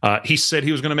 he said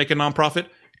he was going to make a nonprofit,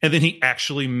 and then he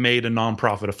actually made a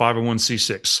nonprofit, a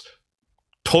 501c6.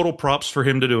 Total props for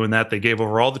him to doing that. They gave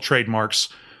over all the trademarks.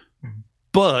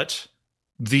 But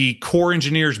the core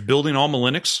engineers building Alma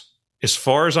Linux, as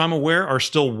far as I'm aware, are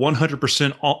still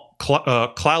 100%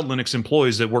 Cloud Linux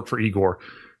employees that work for Igor.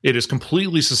 It is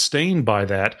completely sustained by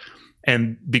that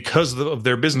and because of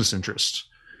their business interests.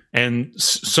 And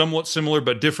somewhat similar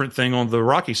but different thing on the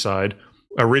Rocky side.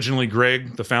 Originally,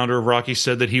 Greg, the founder of Rocky,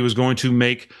 said that he was going to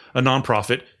make a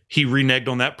nonprofit. He reneged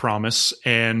on that promise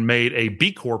and made a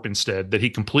B Corp instead that he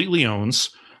completely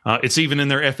owns. It's even in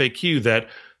their FAQ that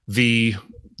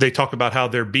they talk about how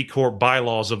their B Corp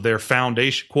bylaws of their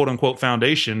foundation, quote unquote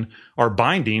foundation, are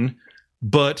binding.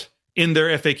 But in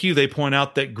their FAQ, they point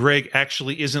out that Greg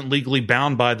actually isn't legally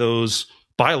bound by those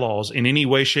bylaws in any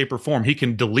way, shape, or form. He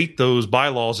can delete those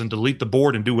bylaws and delete the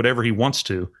board and do whatever he wants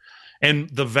to.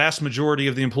 And the vast majority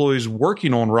of the employees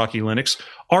working on Rocky Linux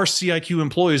are CIQ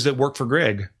employees that work for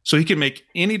Greg. So he can make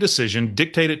any decision,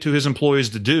 dictate it to his employees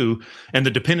to do,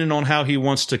 and depending on how he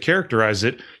wants to characterize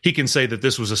it, he can say that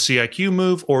this was a CIQ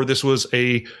move or this was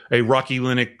a Rocky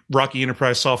Linux, Rocky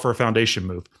Enterprise Software Foundation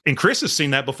move. And Chris has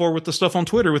seen that before with the stuff on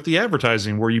Twitter with the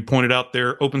advertising where you pointed out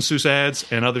their OpenSUSE ads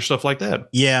and other stuff like that.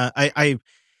 Yeah, I'm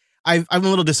a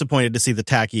little disappointed to see the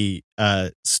tacky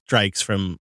strikes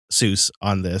from SUSE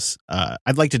on this.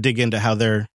 I'd like to dig into how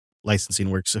their licensing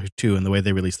works too and the way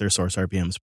they release their source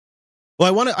RPMs.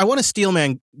 Well, I want to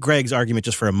steelman Greg's argument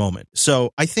just for a moment.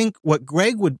 So I think what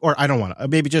Greg would, or I don't want to,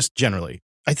 maybe just generally,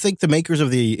 I think the makers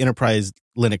of the enterprise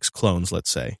Linux clones,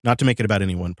 let's say, not to make it about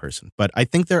any one person, but I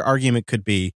think their argument could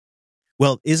be,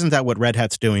 well, isn't that what Red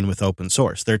Hat's doing with open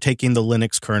source? They're taking the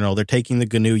Linux kernel, they're taking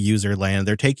the GNU user land,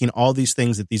 they're taking all these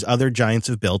things that these other giants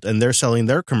have built, and they're selling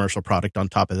their commercial product on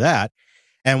top of that.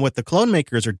 And what the clone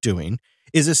makers are doing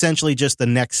is essentially just the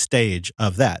next stage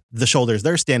of that. The shoulders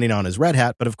they're standing on is Red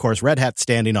Hat, but of course, Red Hat's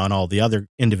standing on all the other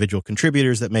individual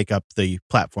contributors that make up the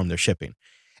platform they're shipping.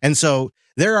 And so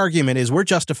their argument is we're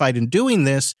justified in doing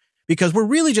this because we're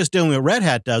really just doing what Red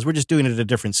Hat does. We're just doing it at a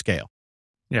different scale.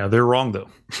 Yeah, they're wrong, though.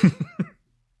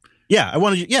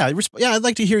 I'd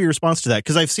like to hear your response to that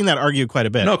because I've seen that argued quite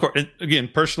a bit. No, of course. Again,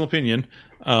 personal opinion.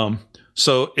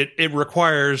 So it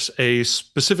requires a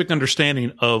specific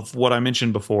understanding of what I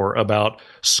mentioned before about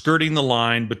skirting the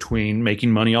line between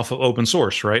making money off of open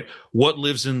source, right? What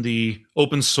lives in the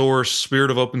open source,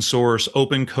 spirit of open source,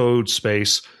 open code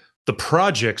space, the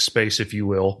project space, if you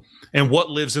will, and what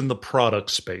lives in the product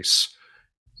space.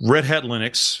 Red Hat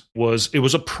Linux was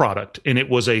a product, and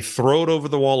it was a throw it over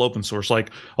the wall open source.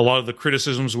 Like a lot of the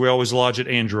criticisms we always lodge at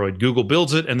Android. Google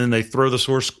builds it, and then they throw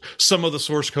some of the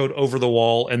source code over the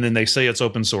wall, and then they say it's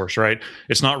open source, right?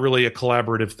 It's not really a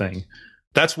collaborative thing.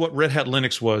 That's what Red Hat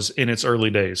Linux was in its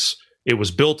early days. It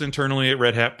was built internally at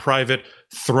Red Hat, private,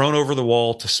 thrown over the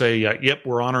wall to say, yep,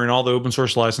 we're honoring all the open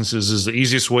source licenses is the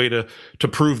easiest way to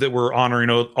prove that we're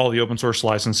honoring all the open source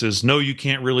licenses. No, you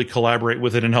can't really collaborate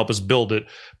with it and help us build it,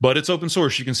 but it's open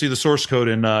source. You can see the source code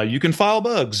and you can file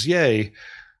bugs. Yay.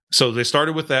 So they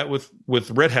started with that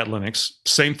with Red Hat Linux.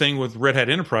 Same thing with Red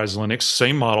Hat Enterprise Linux.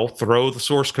 Same model. Throw the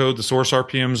source code, the source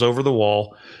RPMs over the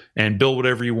wall and build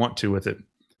whatever you want to with it.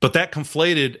 But that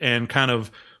conflated and kind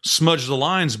of smudge the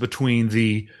lines between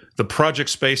the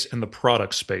project space and the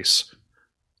product space.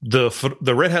 The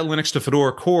Red Hat Linux to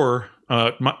Fedora core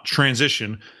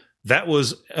transition, that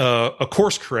was a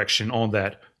course correction on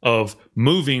that of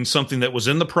moving something that was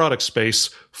in the product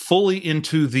space fully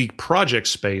into the project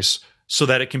space so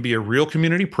that it can be a real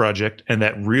community project and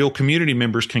that real community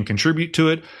members can contribute to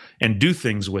it and do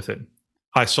things with it.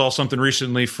 I saw something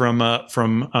recently from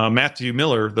Matthew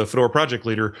Miller, the Fedora project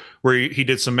leader, where he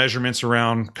did some measurements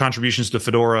around contributions to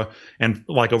Fedora and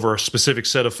like over a specific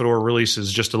set of Fedora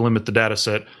releases just to limit the data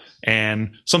set.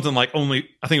 And something like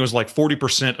I think it was like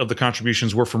 40% of the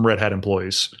contributions were from Red Hat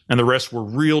employees. And the rest were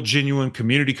real, genuine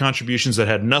community contributions that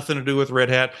had nothing to do with Red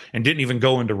Hat and didn't even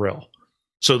go into RHEL.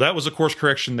 So that was a course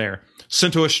correction there.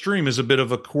 CentOS Stream is a bit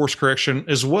of a course correction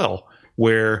as well,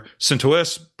 where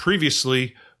CentOS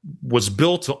previously was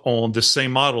built on the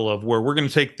same model of where we're going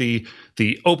to take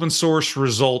the open source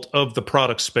result of the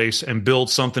product space and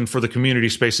build something for the community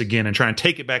space again and try and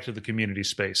take it back to the community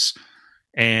space.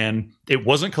 And it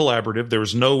wasn't collaborative. There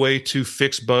was no way to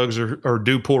fix bugs or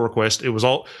do pull requests. It was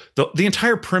all the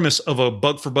entire premise of a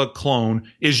bug for bug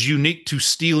clone is unique to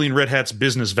stealing Red Hat's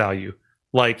business value.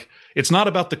 Like, it's not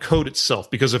about the code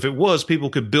itself, because if it was, people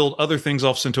could build other things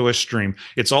off CentOS Stream.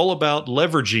 It's all about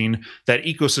leveraging that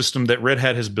ecosystem that Red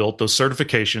Hat has built, those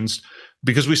certifications,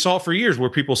 because we saw for years where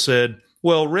people said,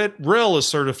 well, RHEL is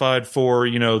certified for,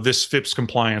 this FIPS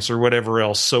compliance or whatever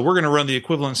else, so we're going to run the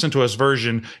equivalent CentOS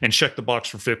version and check the box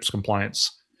for FIPS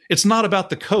compliance. It's not about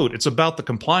the code. It's about the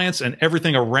compliance and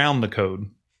everything around the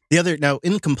code. Now,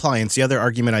 in compliance, the other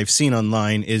argument I've seen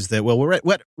online is that, well,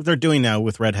 what they're doing now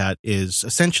with Red Hat is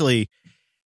essentially,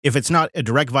 if it's not a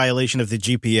direct violation of the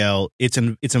GPL, it's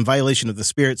in violation of the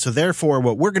spirit. So therefore,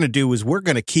 what we're going to do is we're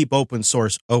going to keep open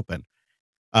source open.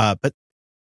 But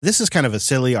this is kind of a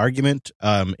silly argument.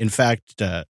 In fact,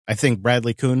 I think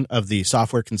Bradley Kuhn of the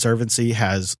Software Conservancy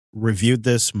has reviewed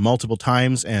this multiple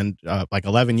times, and like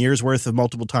 11 years worth of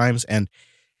multiple times. And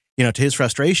to his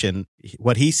frustration,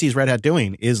 what he sees Red Hat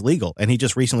doing is legal. And he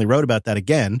just recently wrote about that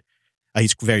again.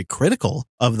 He's very critical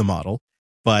of the model,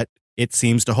 but it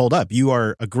seems to hold up. You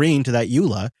are agreeing to that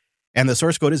EULA, and the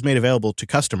source code is made available to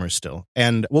customers still.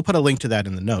 And we'll put a link to that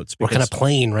in the notes. We're kind of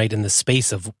playing right in the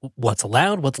space of what's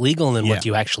allowed, what's legal, and then what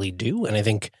you actually do. And I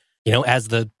think, as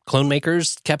the clone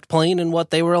makers kept playing in what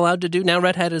they were allowed to do, now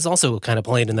Red Hat is also kind of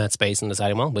playing in that space and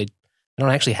deciding, well, we don't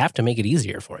actually have to make it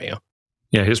easier for you.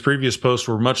 Yeah, his previous posts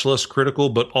were much less critical,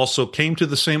 but also came to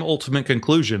the same ultimate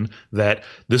conclusion that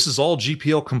this is all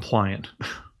GPL compliant.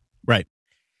 Right.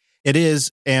 It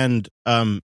is. And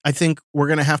I think we're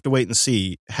going to have to wait and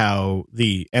see how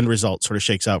the end result sort of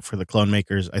shakes out for the clone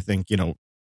makers. I think,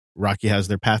 Rocky has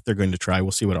their path they're going to try.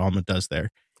 We'll see what Alma does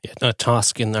there. Yeah,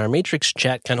 Tosk in our Matrix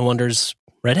chat kind of wonders,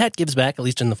 Red Hat gives back, at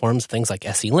least in the forms of things like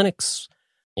SE Linux,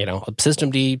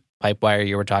 Systemd, Pipewire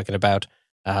you were talking about.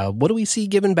 What do we see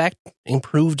given back,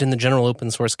 improved in the general open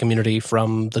source community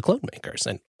from the clone makers?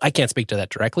 And I can't speak to that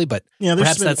directly, but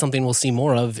perhaps that's something we'll see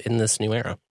more of in this new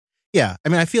era. Yeah, I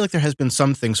mean, I feel like there has been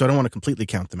some things, so I don't want to completely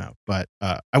count them out. But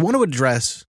I want to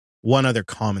address one other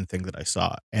common thing that I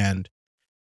saw. And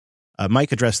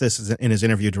Mike addressed this in his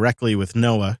interview directly with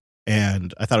Noah,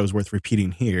 and I thought it was worth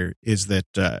repeating here, is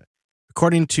that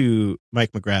according to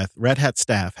Mike McGrath, Red Hat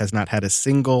staff has not had a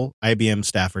single IBM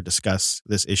staffer discuss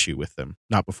this issue with them,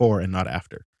 not before and not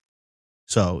after.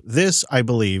 So this, I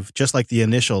believe, just like the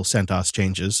initial CentOS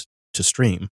changes to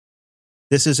Stream,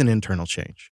 this is an internal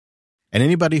change. And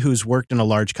anybody who's worked in a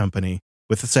large company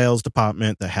with a sales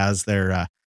department that has their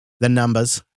the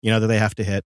numbers, that they have to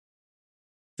hit,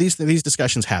 these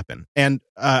discussions happen. And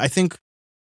I think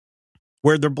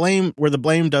where the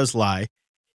blame does lie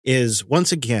is,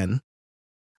 once again,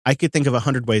 I could think of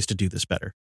 100 ways to do this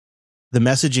better. The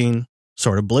messaging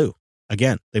sort of blew.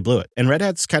 Again, they blew it. And Red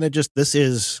Hat's kind of just, this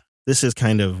is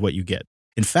kind of what you get.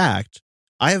 In fact,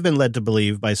 I have been led to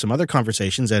believe by some other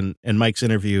conversations and Mike's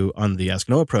interview on the Ask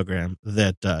Noah program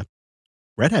that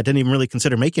Red Hat didn't even really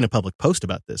consider making a public post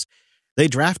about this. They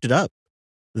drafted up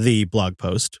the blog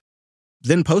post,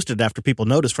 then posted it after people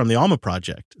noticed from the Alma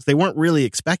project. They weren't really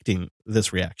expecting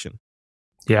this reaction.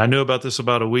 Yeah, I knew about this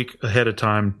about a week ahead of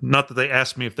time. Not that they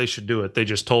asked me if they should do it. They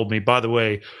just told me, by the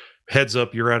way, heads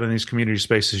up, you're out in these community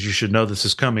spaces. You should know this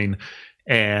is coming.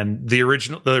 And the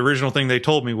original thing they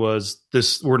told me was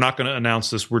this: we're not going to announce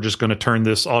this. We're just going to turn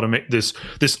this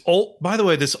this old, by the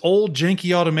way, this old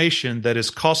janky automation that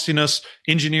is costing us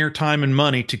engineer time and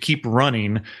money to keep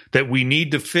running, that we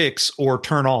need to fix or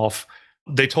turn off.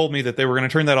 They told me that they were going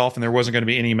to turn that off and there wasn't going to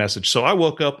be any message. So I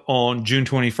woke up on June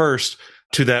 21st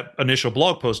to that initial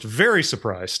blog post, very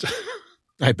surprised.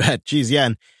 I bet. Geez, yeah.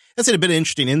 And that's a bit of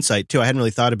interesting insight, too. I hadn't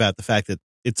really thought about the fact that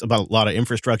it's about a lot of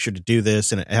infrastructure to do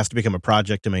this, and it has to become a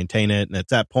project to maintain it. And at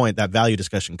that point, that value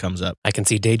discussion comes up. I can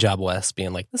see Day Job West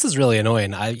being like, this is really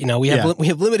annoying. We have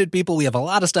limited people. We have a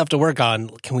lot of stuff to work on.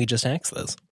 Can we just axe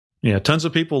this? Yeah, tons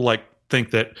of people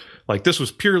think that this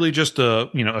was purely just a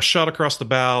shot across the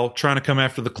bow trying to come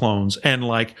after the clones. And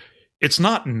it's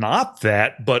not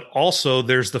that, but also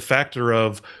there's the factor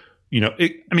of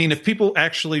if people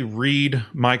actually read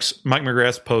Mike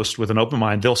McGrath's post with an open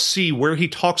mind, they'll see where he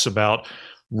talks about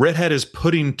Red Hat is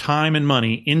putting time and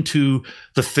money into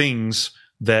the things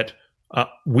that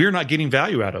we're not getting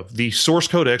value out of. The source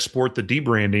code export, the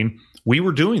debranding, we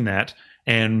were doing that,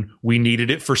 and we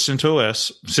needed it for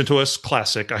CentOS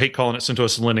Classic. I hate calling it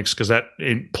CentOS Linux because that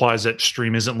implies that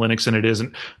Stream isn't Linux, and it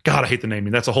isn't. God, I hate the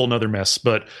naming. That's a whole nother mess.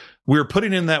 But we're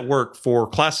putting in that work for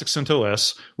Classic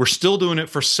CentOS. We're still doing it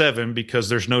for 7 because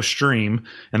there's no Stream,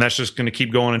 and that's just going to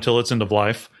keep going until its end of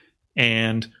life.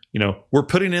 And, we're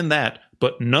putting in that,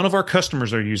 but none of our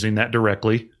customers are using that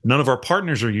directly. None of our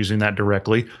partners are using that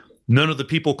directly. None of the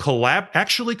people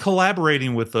actually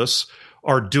collaborating with us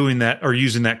are doing that, are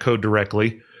using that code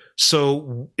directly.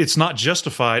 So it's not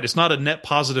justified. It's not a net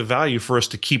positive value for us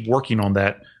to keep working on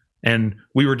that. And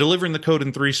we were delivering the code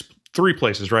in three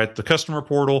places, right? The customer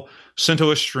portal,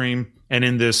 CentOS Stream, and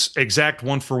in this exact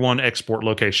 1-for-1 export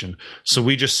location. So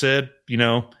we just said,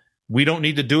 we don't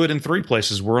need to do it in 3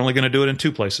 places. We're only going to do it in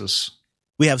 2 places.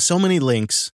 We have so many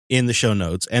links in the show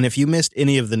notes. And if you missed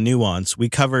any of the nuance, we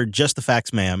covered just the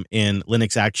facts, ma'am, in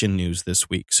Linux Action News this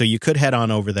week. So you could head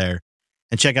on over there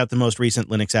and check out the most recent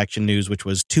Linux Action News, which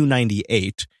was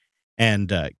 298,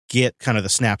 and get kind of the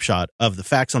snapshot of the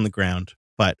facts on the ground.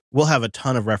 But we'll have a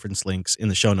ton of reference links in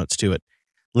the show notes to it.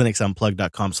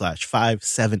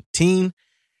 linuxunplugged.com/517.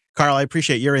 Carl, I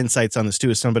appreciate your insights on this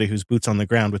too, as somebody who's boots on the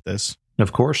ground with this.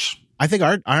 Of course. I think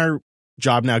our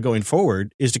job now going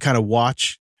forward is to kind of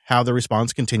watch how the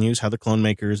response continues, how the clone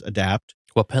makers adapt.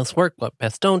 What paths work, what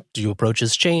paths don't? Do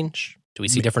approaches change? Do we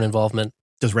see different involvement?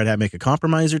 Does Red Hat make a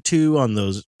compromise or two on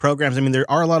those programs? I mean, there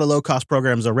are a lot of low-cost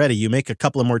programs already. You make a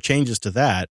couple of more changes to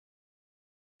that,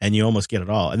 and you almost get it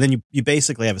all. And then you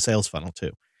basically have a sales funnel,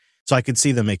 too. So I could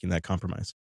see them making that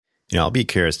compromise. I'll be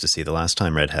curious to see the last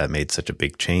time Red Hat made such a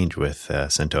big change with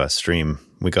CentOS Stream.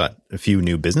 We got a few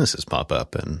new businesses pop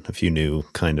up and a few new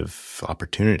kind of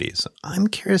opportunities. I'm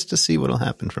curious to see what will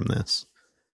happen from this.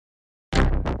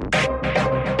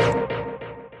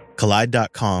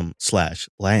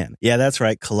 Collide.com/LAN. Yeah, that's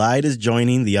right. Collide is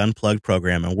joining the Unplugged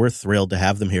program, and we're thrilled to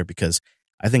have them here because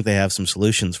I think they have some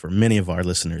solutions for many of our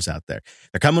listeners out there.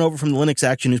 They're coming over from the Linux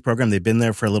Action News program. They've been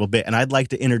there for a little bit, and I'd like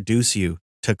to introduce you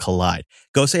to Collide.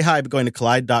 Go say hi by going to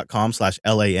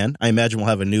collide.com/LAN. I imagine we'll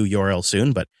have a new URL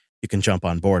soon, but you can jump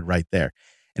on board right there.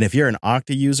 And if you're an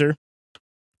Okta user,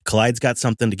 Collide's got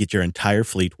something to get your entire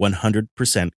fleet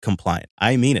 100% compliant.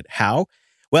 I mean it. How?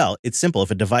 Well, it's simple. If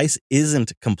a device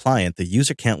isn't compliant, the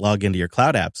user can't log into your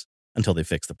cloud apps until they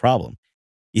fix the problem.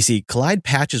 You see, Collide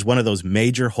patches one of those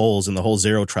major holes in the whole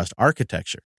zero trust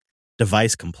architecture,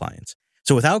 device compliance.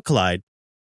 So without Collide,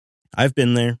 I've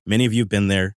been there. Many of you have been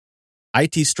there.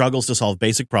 IT struggles to solve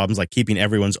basic problems like keeping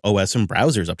everyone's OS and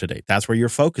browsers up to date. That's where your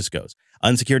focus goes.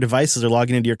 Unsecured devices are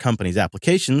logging into your company's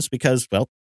applications because, well,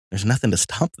 there's nothing to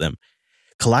stop them.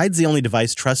 Collide's the only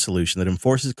device trust solution that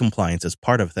enforces compliance as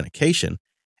part of authentication,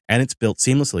 and it's built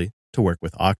seamlessly to work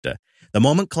with Okta. The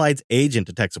moment Collide's agent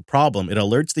detects a problem, it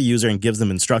alerts the user and gives them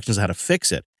instructions on how to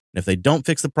fix it. And if they don't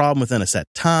fix the problem within a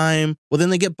set time, well, then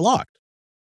they get blocked.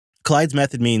 Collide's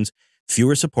method means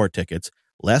fewer support tickets,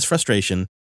 less frustration,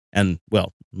 and,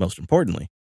 well, most importantly,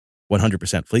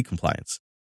 100% fleet compliance.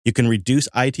 You can reduce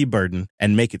IT burden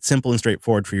and make it simple and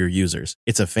straightforward for your users.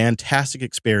 It's a fantastic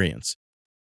experience.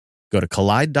 Go to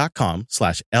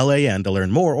collide.com/LAN to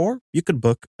learn more, or you could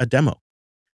book a demo.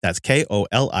 That's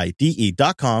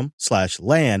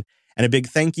KOLIDE.com/LAN. And a big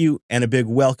thank you and a big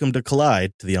welcome to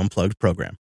Collide to the Unplugged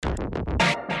program.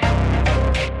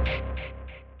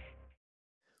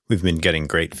 We've been getting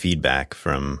great feedback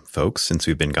from folks since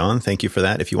we've been gone. Thank you for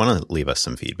that. If you want to leave us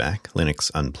some feedback,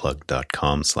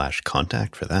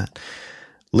 linuxunplugged.com/contact for that.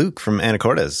 Luke from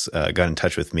Anacortes got in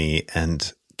touch with me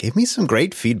and gave me some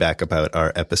great feedback about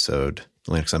our episode,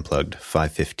 Linux Unplugged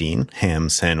 515, Ham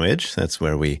Sandwich. That's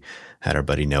where we had our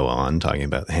buddy Noah on talking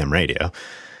about the ham radio.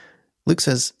 Luke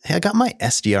says, hey, I got my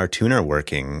SDR tuner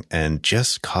working and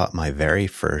just caught my very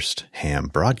first ham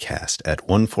broadcast at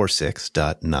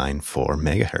 146.94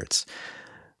 megahertz.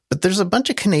 But there's a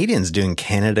bunch of Canadians doing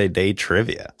Canada Day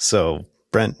trivia. So,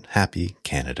 Brent, happy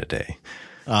Canada Day.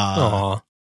 Aww.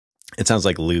 It sounds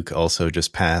like Luke also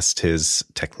just passed his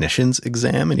technician's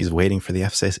exam and he's waiting for the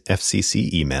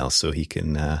FCC email so he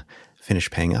can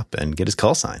finish paying up and get his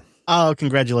call sign. Oh,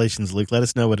 congratulations, Luke. Let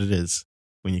us know what it is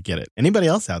when you get it. Anybody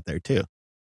else out there, too?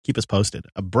 Keep us posted.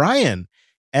 Brian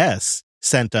S.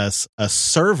 sent us a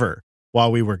server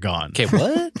while we were gone. Okay,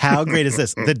 what? How great is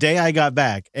this? The day I got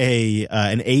back,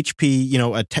 an HP,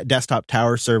 a desktop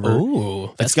tower server.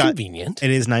 Ooh, that's convenient.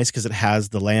 It is nice because it has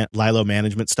the Lilo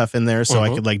management stuff in there, so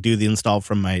I could do the install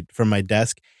from my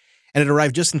desk. And it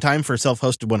arrived just in time for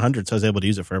self-hosted 100, so I was able to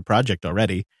use it for a project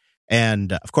already.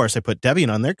 And of course, I put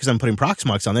Debian on there because I'm putting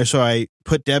Proxmox on there. So I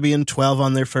put Debian 12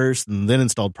 on there first and then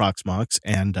installed Proxmox.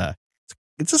 And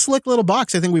it's a slick little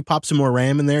box. I think we popped some more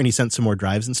RAM in there and he sent some more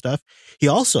drives and stuff. He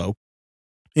also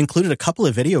included a couple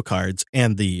of video cards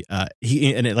and like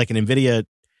an NVIDIA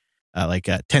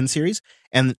 10 series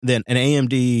and then an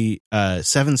AMD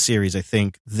 7 series, I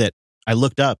think, that I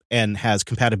looked up and has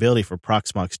compatibility for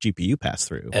Proxmox GPU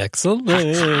pass-through. Excellent.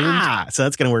 So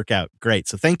that's going to work out great.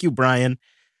 So thank you, Brian.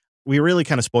 We're really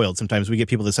kind of spoiled sometimes. We get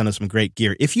people to send us some great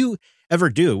gear. If you ever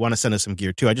do want to send us some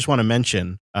gear too, I just want to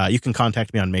mention, you can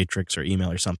contact me on Matrix or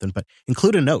email or something, but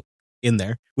include a note in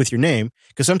there with your name,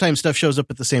 because sometimes stuff shows up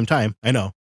at the same time. I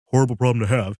know, horrible problem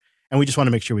to have. And we just want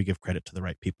to make sure we give credit to the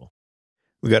right people.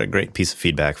 We got a great piece of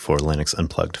feedback for Linux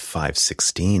Unplugged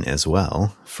 516 as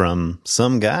well from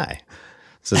some guy.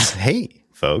 It says, hey,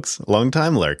 folks,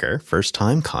 long-time lurker,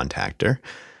 first-time contactor.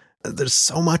 There's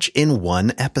so much in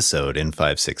one episode in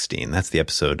 516. That's the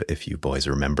episode, if you boys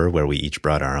remember, where we each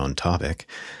brought our own topic.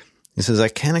 He says, I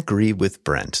can agree with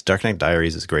Brent. Dark Knight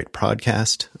Diaries is a great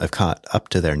podcast. I've caught up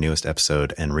to their newest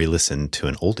episode and re-listened to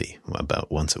an oldie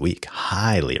about once a week.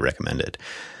 Highly recommended.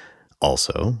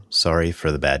 Also, sorry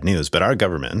for the bad news, but our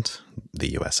government,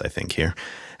 the US I think here,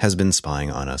 has been spying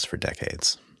on us for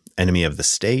decades. Enemy of the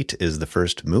State is the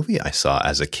first movie I saw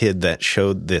as a kid that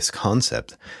showed this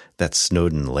concept that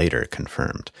Snowden later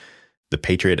confirmed. The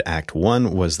Patriot Act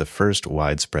 1 was the first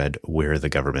widespread "we're the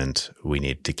government, we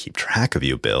need to keep track of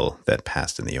you" bill that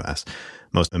passed in the US.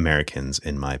 Most Americans,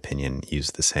 in my opinion, use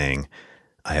the saying,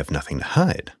 I have nothing to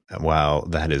hide. While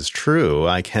that is true,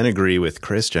 I can agree with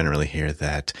Chris generally here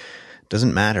that it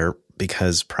doesn't matter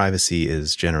because privacy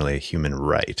is generally a human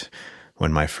right.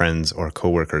 When my friends or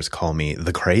coworkers call me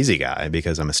the crazy guy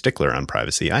because I'm a stickler on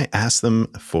privacy, I ask them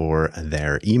for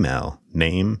their email,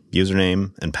 name,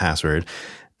 username, and password,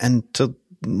 and to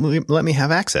let me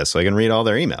have access so I can read all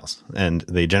their emails. And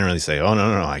they generally say, oh,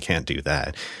 no, I can't do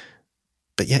that.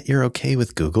 But yet you're okay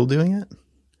with Google doing it?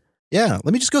 Yeah,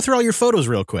 let me just go through all your photos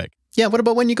real quick. Yeah, what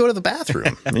about when you go to the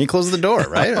bathroom and you close the door,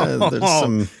 right? There's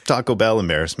some Taco Bell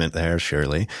embarrassment there,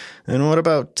 surely. And what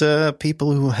about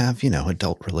people who have,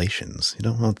 adult relations? You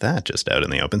don't want that just out in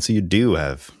the open, so you do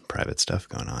have private stuff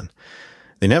going on.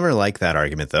 They never like that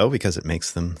argument, though, because it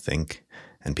makes them think,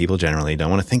 and people generally don't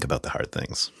want to think about the hard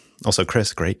things. Also,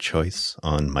 Chris, great choice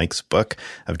on Mike's book.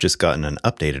 I've just gotten an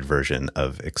updated version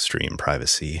of Extreme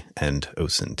Privacy and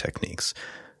OSINT Techniques.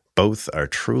 Both are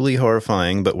truly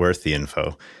horrifying, but worth the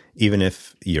info. Even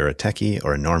if you're a techie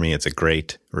or a normie, it's a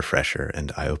great refresher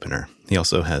and eye-opener. He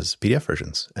also has PDF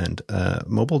versions and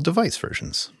mobile device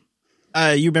versions.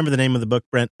 You remember the name of the book,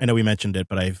 Brent? I know we mentioned it,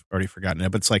 but I've already forgotten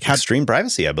it. But it's like Extreme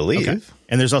Privacy, I believe. Okay.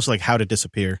 And there's also like How to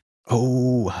Disappear.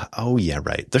 Oh, yeah,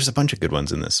 right. There's a bunch of good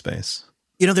ones in this space.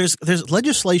 There's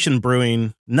legislation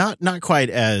brewing, not quite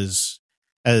as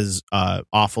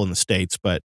awful in the States,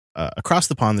 but across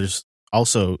the pond, there's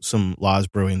also some laws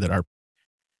brewing that are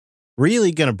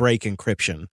really going to break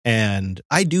encryption. And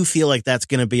I do feel like that's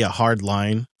going to be a hard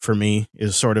line for me,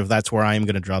 is sort of that's where I'm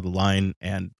going to draw the line.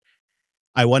 And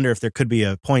I wonder if there could be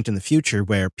a point in the future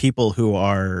where people who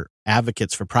are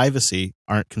advocates for privacy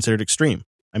aren't considered extreme.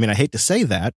 I mean, I hate to say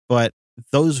that, but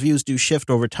those views do shift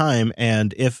over time.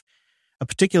 And if a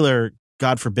particular,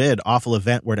 God forbid, awful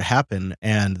event were to happen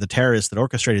and the terrorists that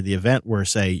orchestrated the event were,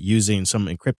 say, using some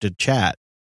encrypted chat,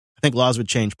 I think laws would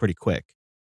change pretty quick.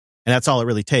 And that's all it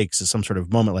really takes is some sort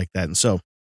of moment like that. And so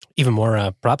even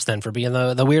more props then for being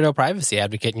the weirdo privacy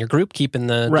advocate in your group, keeping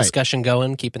the discussion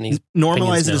going, keeping these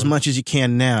normalize it as much as you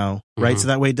can now, right? Mm-hmm. So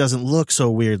that way it doesn't look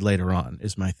so weird later on,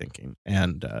 is my thinking.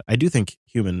 And I do think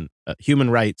human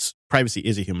rights, privacy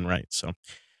is a human right. So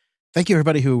thank you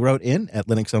everybody who wrote in at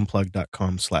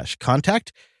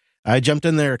linuxunplugged.com/contact. I jumped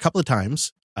in there a couple of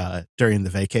times during the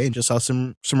vacay and just saw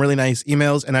some really nice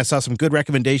emails, and I saw some good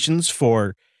recommendations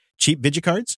for cheap video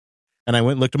cards. And I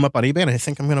went and looked them up on eBay, and I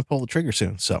think I'm going to pull the trigger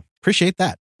soon. So appreciate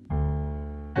that.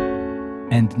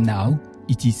 And now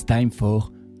it is time for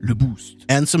Le Boost.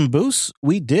 And some boosts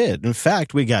we did. In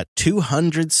fact, we got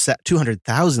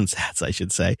 200,000 sats, I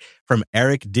should say, from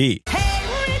Eric D.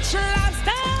 Hey, Rich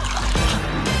Lobster!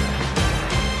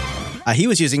 He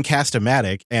was using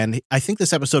Cast-O-Matic, and I think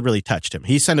this episode really touched him.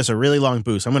 He sent us a really long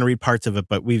boost. I'm going to read parts of it,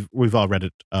 but we've all read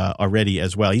it already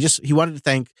as well. He wanted to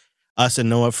thank us and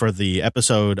Noah for the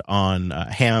episode on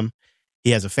ham.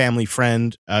 He has a family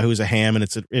friend who's a ham, and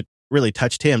it really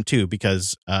touched him too,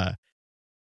 because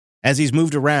as he's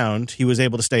moved around, he was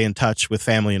able to stay in touch with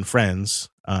family and friends.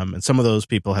 And some of those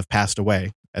people have passed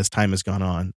away as time has gone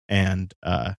on. And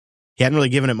He hadn't really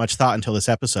given it much thought until this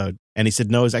episode, and he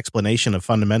said Noah's explanation of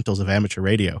fundamentals of amateur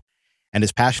radio and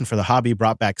his passion for the hobby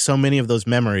brought back so many of those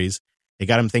memories, it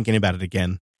got him thinking about it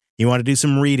again. He wanted to do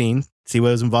some reading, see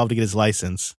what was involved to get his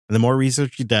license. And the more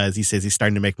research he does, he says he's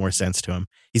starting to make more sense to him.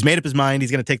 He's made up his mind.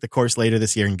 He's going to take the course later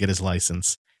this year and get his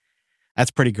license.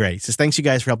 That's pretty great. He says, thanks you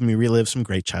guys for helping me relive some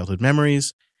great childhood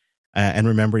memories and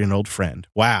remembering an old friend.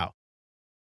 Wow.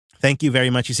 Thank you very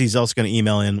much. He says he's also going to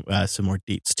email in some more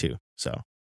deets too. So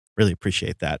really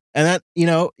appreciate that. And that,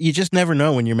 you just never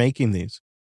know when you're making these,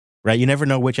 right? You never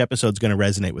know which episode's going to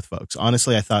resonate with folks.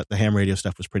 Honestly, I thought the ham radio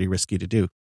stuff was pretty risky to do,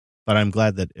 but I'm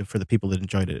glad that for the people that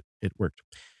enjoyed it, it worked.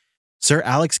 Sir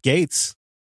Alex Gates,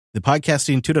 the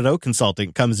Podcasting 2.0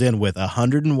 consultant, comes in with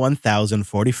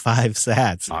 101,045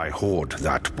 sats. I hoard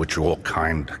that which your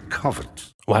kind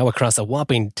covet. Wow, across a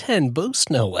whopping 10 boosts,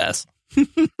 no less.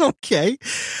 Okay.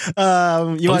 You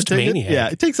want to take it? Maniac. Yeah,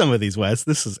 take some of these, Wes.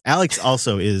 Alex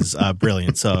also is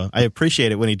brilliant, so I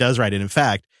appreciate it when he does write it. In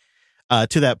fact,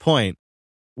 to that point,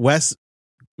 Wes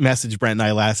messaged Brent and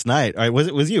I last night. All right,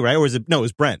 was you, right? Or was it? No, it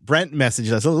was Brent. Brent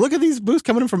messaged us. Oh, look at these boosts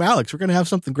coming in from Alex. We're going to have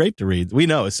something great to read. We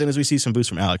know as soon as we see some boosts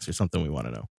from Alex, there's something we want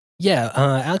to know. Yeah,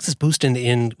 Alex is boosting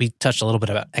in. We touched a little bit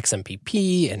about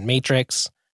XMPP and Matrix.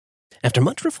 After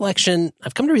much reflection,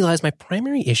 I've come to realize my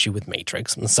primary issue with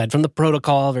Matrix, aside from the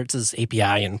protocol versus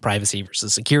API and privacy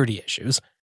versus security issues,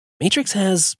 Matrix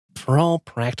has, for all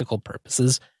practical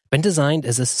purposes, been designed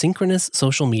as a synchronous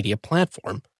social media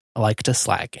platform, alike to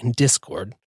Slack and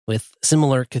Discord, with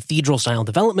similar cathedral-style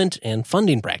development and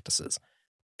funding practices,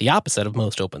 the opposite of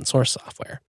most open source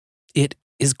software. It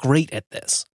is great at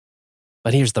this.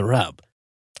 But here's the rub.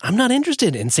 I'm not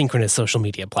interested in synchronous social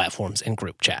media platforms and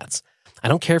group chats. I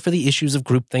don't care for the issues of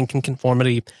groupthink and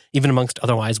conformity, even amongst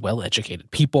otherwise well-educated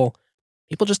people.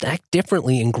 People just act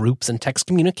differently in groups, and text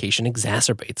communication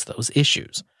exacerbates those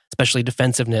issues, especially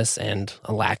defensiveness and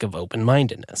a lack of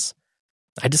open-mindedness.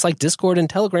 I dislike Discord and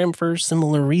Telegram for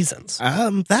similar reasons.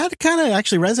 That kind of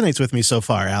actually resonates with me so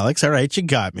far, Alex. All right, you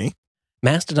got me.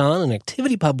 Mastodon and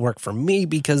ActivityPub work for me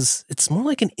because it's more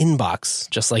like an inbox,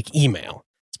 just like email.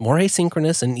 It's more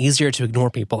asynchronous and easier to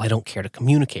ignore people I don't care to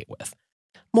communicate with.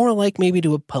 More like maybe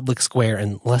to a public square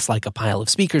and less like a pile of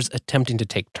speakers attempting to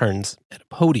take turns at a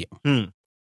podium.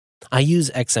 I use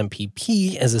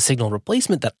XMPP as a signal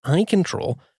replacement that I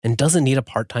control and doesn't need a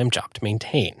part-time job to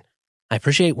maintain. I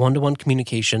appreciate one-to-one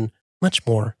communication much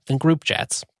more than group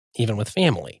chats, even with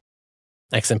family.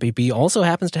 XMPP also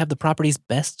happens to have the properties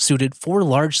best suited for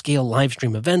large-scale live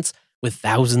stream events with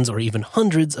thousands or even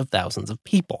hundreds of thousands of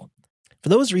people. For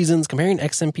those reasons, comparing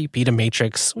XMPP to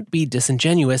Matrix would be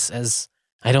disingenuous, as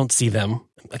I don't see them,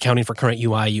 accounting for current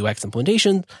UI UX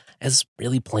implementation, as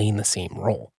really playing the same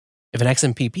role. If an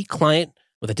XMPP client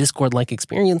with a Discord-like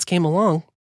experience came along,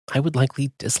 I would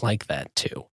likely dislike that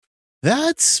too.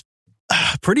 That's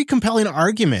a pretty compelling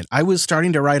argument. I was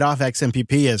starting to write off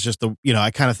XMPP as just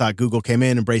I kind of thought Google came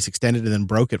in, embraced extended, and then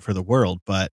broke it for the world.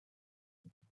 But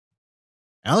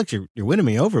Alex, you're winning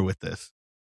me over with this.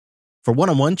 For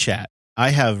one-on-one chat, I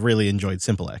have really enjoyed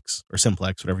SimpleX, or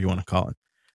Simplex, whatever you want to call it.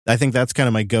 I think that's kind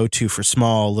of my go-to for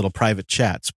small little private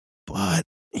chats. But,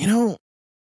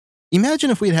 imagine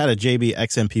if we'd had a JB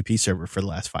XMPP server for the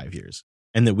last 5 years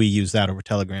and that we use that over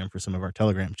Telegram for some of our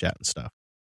Telegram chat and stuff.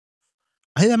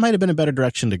 I think that might have been a better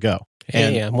direction to go.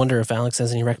 Hey, I wonder if Alex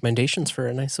has any recommendations for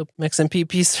a nice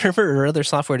XMPP server or other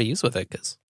software to use with it,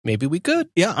 because maybe we could.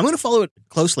 Yeah, I'm going to follow it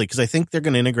closely because I think they're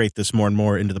going to integrate this more and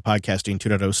more into the Podcasting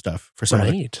 2.0 stuff for some of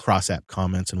the cross-app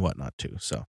comments and whatnot too.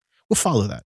 So we'll follow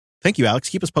that. Thank you, Alex.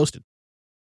 Keep us posted.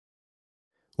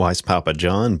 Wise Papa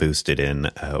John boosted in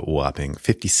a whopping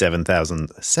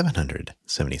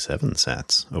 57,777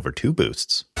 sats over 2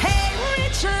 boosts. Hey,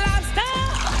 rich lobster!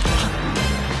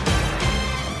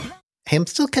 Hey, I'm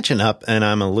still catching up, and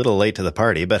I'm a little late to the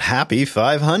party, but happy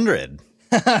 500.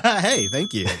 Hey,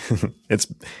 thank you. It's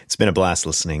been a blast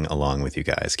listening along with you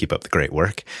guys. Keep up the great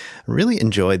work. I really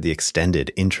enjoyed the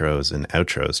extended intros and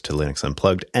outros to Linux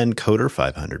Unplugged and Coder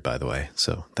 500, by the way.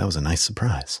 So that was a nice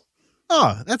surprise.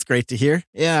 Oh, that's great to hear.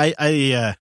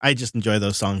 Yeah, I just enjoy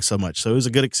those songs so much. So it was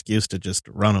a good excuse to just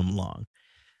run them long.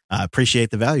 Appreciate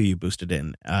the value you boosted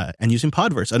in and using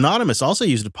Podverse. Anonymous also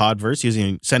used a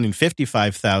Podverse sending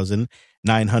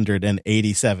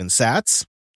 55,987 sats.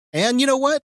 And you know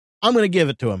what? I'm going to give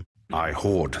it to him. I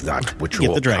hoard that which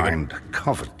your kind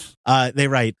covet. They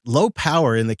write low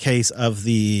power in the case of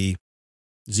the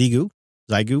Zygu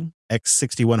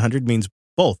X6100 means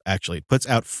both, actually. It puts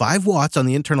out 5 watts on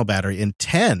the internal battery and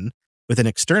 10 with an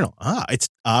external. It's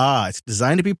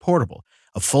designed to be portable.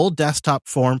 A full desktop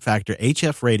form factor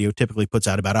HF radio typically puts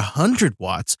out about 100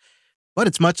 watts, but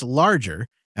it's much larger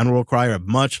and will require a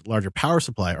much larger power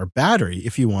supply or battery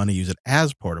if you want to use it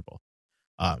as portable.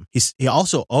 He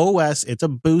also OS, it's a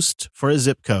boost for a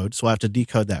zip code, so I'll have to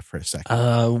decode that for a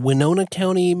second. Winona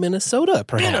County, Minnesota,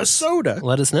 perhaps. Minnesota.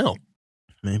 Let us know.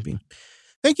 Maybe.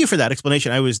 Thank you for that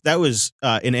explanation. That was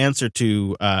in answer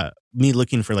to me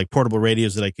looking for like portable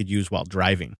radios that I could use while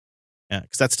driving.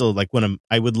 Because that's still like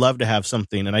I would love to have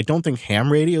something, and I don't think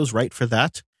ham radio's right for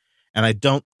that. And I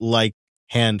don't like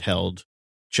handheld,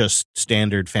 just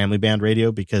standard family band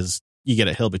radio because you get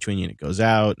a hill between you and it goes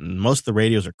out. And most of the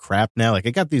radios are crap now. Like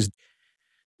I got these,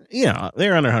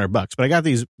 they're under $100, but I got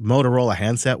these Motorola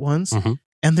handset ones,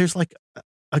 and there's like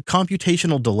a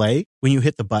computational delay when you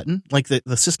hit the button. Like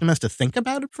the system has to think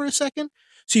about it for a second.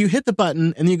 So you hit the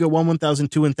button and then you go 1,000,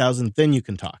 2,000, then you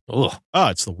can talk. Ugh. Oh,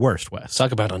 it's the worst, Wes.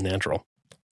 Talk about unnatural.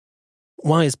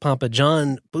 Wise Papa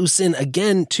John boosts in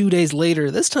again 2 days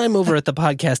later, this time over at the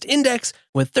podcast index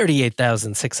with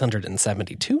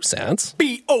 38,672 cents.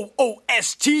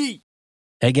 BOOST.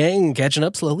 Hey gang, catching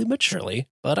up slowly but surely,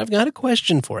 but I've got a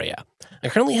question for you. I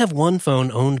currently have one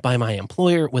phone owned by my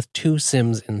employer with 2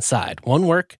 SIMs inside, one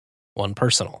work, one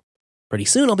personal. Pretty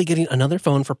soon I'll be getting another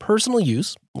phone for personal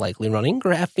use, likely running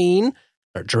giraffene,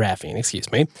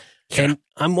 excuse me. And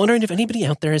I'm wondering if anybody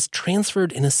out there has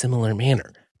transferred in a similar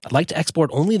manner. I'd like to export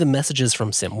only the messages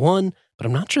from SIM 1, but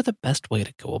I'm not sure the best way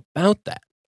to go about that.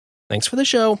 Thanks for the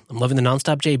show. I'm loving the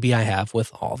nonstop JB I have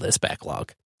with all this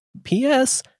backlog.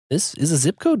 P.S. This is a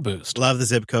zip code boost. Love the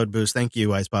zip code boost. Thank you,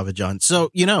 Wise Papa John. So,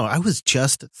 I was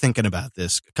just thinking about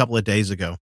this a couple of days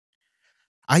ago.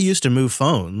 I used to move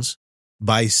phones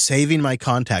by saving my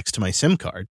contacts to my SIM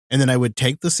card, and then I would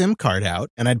take the SIM card out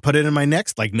and I'd put it in my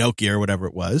next, like Nokia or whatever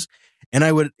it was, and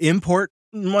I would import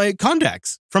my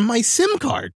contacts from my SIM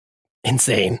card.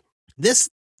 Insane. This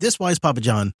Wise Papa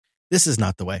John, this is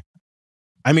not the way.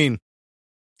 I mean,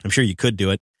 I'm sure you could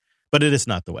do it, but it is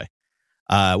not the way.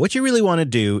 What you really want to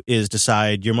do is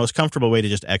decide your most comfortable way to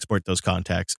just export those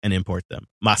contacts and import them.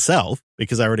 Myself,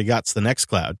 because I already got to the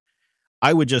Nextcloud,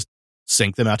 I would just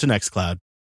sync them out to Nextcloud,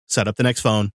 set up the next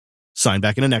phone, sign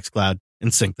back into Nextcloud,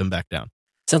 and sync them back down.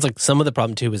 Sounds like some of the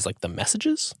problem, too, is like the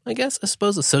messages, I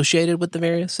suppose, associated with the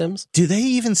various SIMs. Do they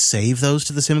even save those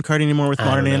to the SIM card anymore with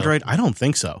modern Android? I don't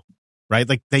think so, right?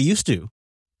 Like they used to.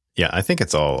 Yeah, I think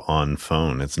it's all on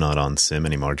phone. It's not on SIM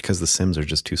anymore because the SIMs are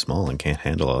just too small and can't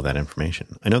handle all that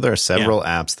information. I know there are several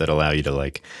apps that allow you to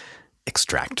like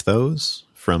extract those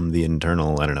from the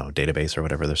internal, database or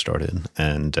whatever they're stored in.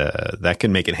 And that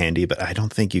can make it handy, but I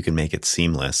don't think you can make it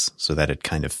seamless so that it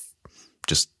kind of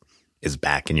just is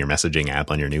back in your messaging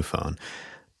app on your new phone.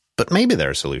 But maybe there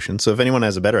are solutions. So if anyone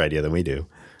has a better idea than we do,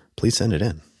 please send it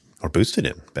in or boost it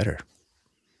in. Better.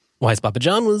 Wise Papa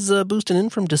John was boosting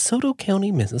in from DeSoto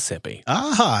County, Mississippi.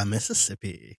 Aha,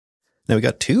 Mississippi. Now we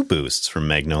got 2 boosts from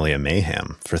Magnolia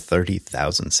Mayhem for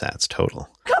 30,000 sats total.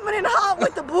 Coming in hot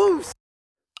with the boost.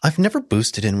 I've never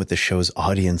boosted in with the show's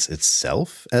audience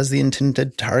itself as the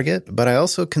intended target, but I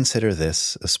also consider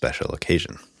this a special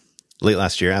occasion. Late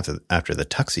last year, after the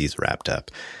Tuxies wrapped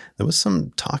up, there was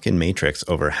some talk in Matrix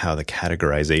over how the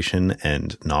categorization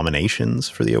and nominations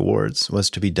for the awards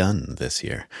was to be done this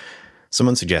year.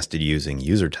 Someone suggested using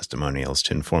user testimonials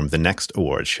to inform the next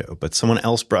awards show, but someone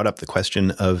else brought up the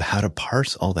question of how to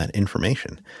parse all that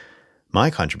information. My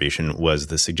contribution was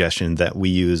the suggestion that we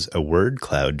use a word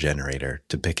cloud generator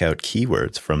to pick out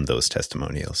keywords from those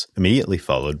testimonials, immediately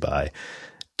followed by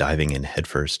diving in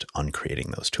headfirst on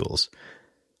creating those tools.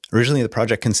 Originally, the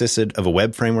project consisted of a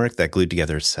web framework that glued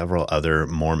together several other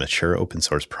more mature open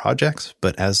source projects,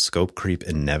 but as scope creep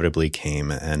inevitably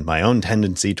came and my own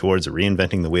tendency towards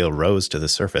reinventing the wheel rose to the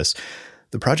surface,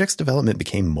 the project's development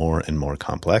became more and more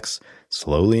complex,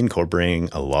 slowly incorporating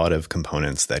a lot of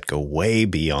components that go way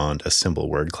beyond a simple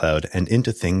word cloud and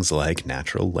into things like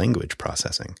natural language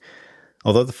processing.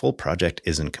 Although the full project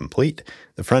isn't complete,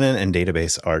 the front end and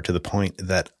database are to the point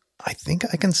that I think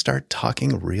I can start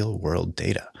talking real-world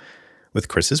data. With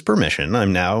Chris's permission,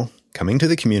 I'm now coming to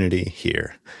the community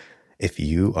here. If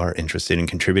you are interested in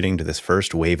contributing to this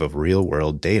first wave of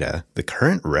real-world data, the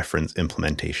current reference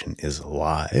implementation is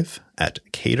live at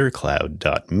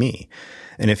catercloud.me.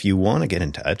 And if you want to get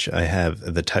in touch, I have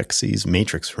the Tuxies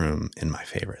Matrix Room in my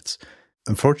favorites.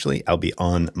 Unfortunately, I'll be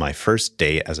on my first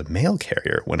day as a mail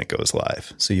carrier when it goes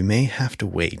live, so you may have to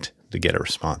wait to get a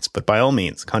response. But by all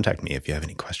means, contact me if you have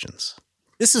any questions.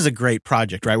 This is a great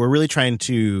project, right? We're really trying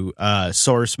to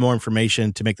source more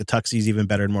information to make the Tuxies even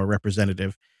better and more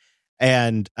representative.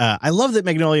 And I love that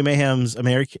Magnolia Mayhem's a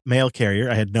mail carrier.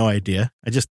 I had no idea.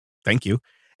 Thank you.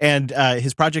 And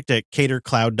his project at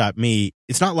catercloud.me,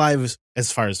 it's not live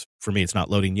as far as, for me, it's not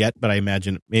loading yet, but I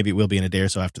imagine maybe it will be in a day or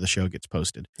so after the show gets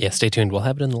posted. Yeah, stay tuned. We'll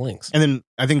have it in the links. And then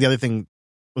I think the other thing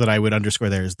that I would underscore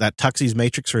there is that Tuxies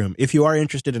Matrix Room. If you are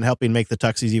interested in helping make the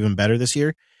Tuxies even better this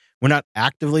year, we're not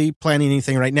actively planning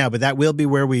anything right now, but that will be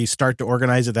where we start to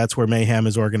organize it. That's where Mayhem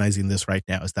is organizing this right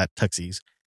now, is that Tuxies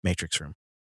Matrix Room.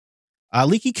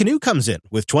 Leaky Canoe comes in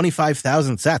with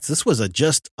 25,000 sats. This was a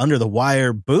just under the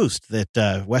wire boost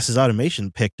that Wes's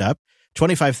Automation picked up.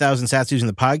 25,000 sats using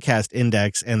the podcast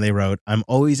index, and they wrote, "I'm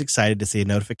always excited to see a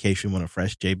notification when a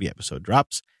fresh JB episode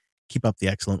drops. Keep up the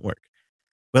excellent work."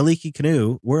 Well, Leaky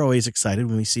Canoe, we're always excited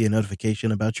when we see a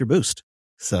notification about your boost.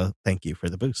 So thank you for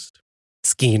the boost.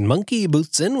 Skiing Monkey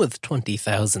boosts in with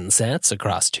 20,000 sats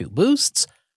across 2 boosts.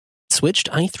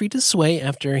 Switched i3 to Sway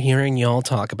after hearing y'all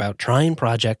talk about trying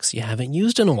projects you haven't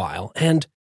used in a while. And,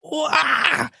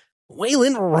 wow,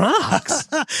 Wayland rocks.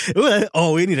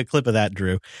 Oh, we need a clip of that,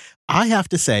 Drew. I have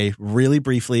to say, really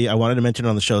briefly, I wanted to mention it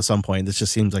on the show at some point. This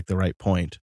just seems like the right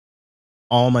point.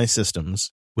 All my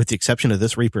systems, with the exception of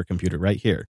this Reaper computer right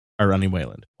here, are running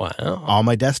Wayland. Wow. All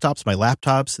my desktops, my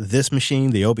laptops, this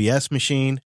machine, the OBS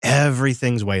machine,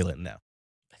 everything's Wayland now.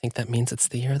 I think that means it's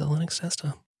the year of the Linux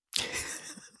desktop.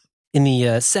 In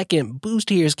the second boost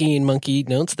here, Skiing Monkey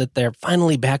notes that they're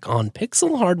finally back on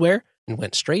Pixel hardware and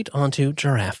went straight onto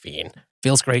Giraffine.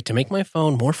 Feels great to make my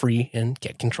phone more free and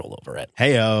get control over it.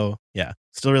 Hey-o. Yeah,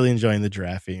 still really enjoying the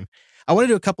Giraffine. I want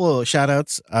to do a couple of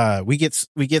shout-outs. We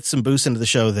get some boosts into the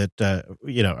show that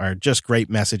are just great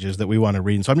messages that we want to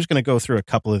read. And so I'm just going to go through a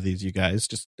couple of these, you guys,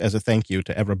 just as a thank you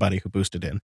to everybody who boosted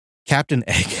in. Captain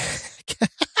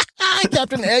Egghead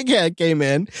came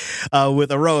in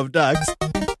with a row of ducks.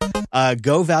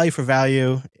 Go value for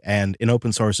value and in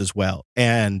open source as well.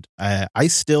 And I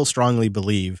still strongly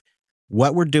believe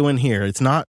what we're doing here,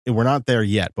 we're not there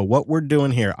yet, but what we're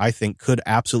doing here, I think could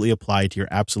absolutely apply to your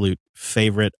absolute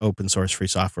favorite open source free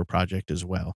software project as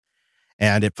well.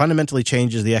 And it fundamentally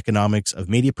changes the economics of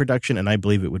media production. And I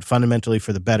believe it would fundamentally,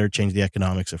 for the better, change the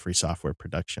economics of free software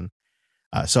production.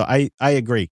 So I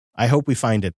agree. I hope we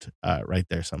find it right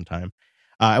there sometime.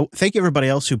 Thank you everybody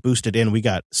else who boosted in. We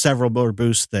got several more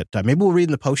boosts that maybe we'll read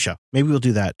in the post show. Maybe we'll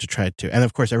do that to try to. And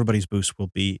of course, everybody's boost will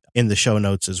be in the show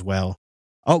notes as well.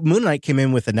 Oh, Moon Knight came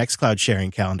in with a Nextcloud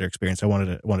sharing calendar experience. I want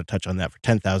to touch on that for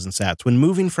 10,000 sats. When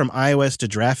moving from iOS to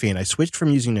Giraffine, I switched from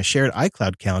using a shared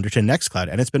iCloud calendar to Nextcloud,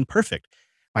 and it's been perfect.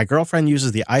 My girlfriend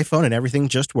uses the iPhone, and everything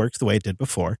just works the way it did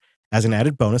before. As an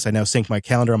added bonus, I now sync my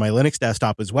calendar on my Linux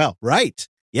desktop as well. Right.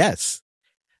 Yes.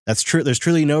 That's true. There's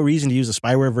truly no reason to use a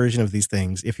spyware version of these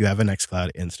things if you have a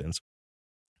Nextcloud instance.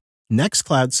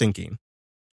 Nextcloud syncing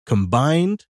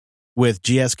combined with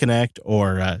GS Connect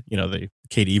or, the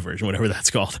KDE version, whatever that's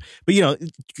called. But,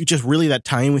 just really that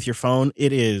tying with your phone,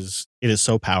 it is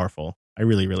so powerful. I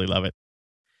really, really love it.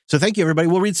 So thank you, everybody.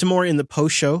 We'll read some more in the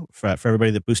post show for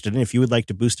everybody that boosted in. If you would like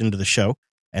to boost into the show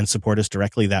and support us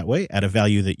directly that way at a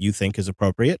value that you think is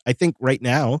appropriate, I think right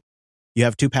now you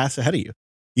have 2 paths ahead of you.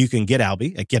 You can get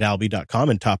Alby at getalby.com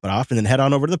and top it off, and then head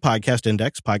on over to the podcast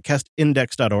index,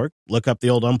 podcastindex.org, look up the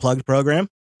old Unplugged program,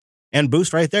 and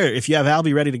boost right there. If you have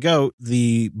Alby ready to go,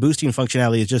 the boosting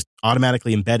functionality is just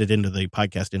automatically embedded into the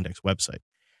podcast index website.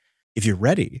 If you're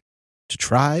ready to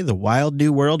try the wild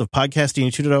new world of podcasting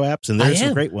and 2.0 apps, and there's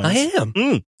some great ones. I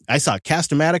am. I saw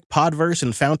Cast-O-Matic, Podverse,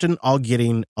 and Fountain all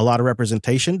getting a lot of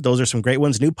representation. Those are some great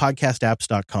ones.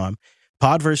 Newpodcastapps.com.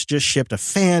 Podverse just shipped a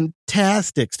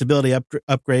fantastic stability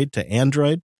upgrade to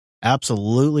Android.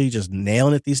 Absolutely just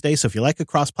nailing it these days. So if you like a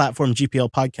cross-platform GPL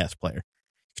podcast player,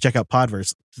 check out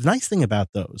Podverse. The nice thing about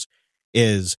those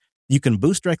is you can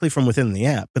boost directly from within the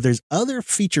app, but there's other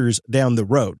features down the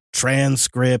road.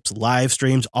 Transcripts, live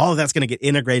streams, all of that's going to get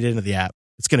integrated into the app.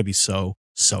 It's going to be so,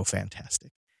 so fantastic.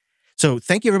 So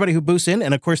thank you, everybody who boosts in.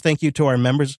 And of course, thank you to our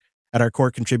members at our core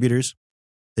contributors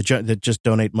that just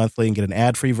donate monthly and get an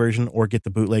ad-free version or get the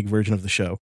bootleg version of the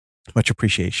show. Much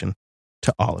appreciation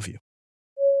to all of you.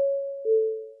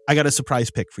 I got a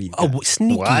surprise pick for you guys. Oh,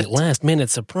 sneaky last-minute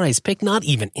surprise pick, not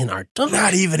even in our docs.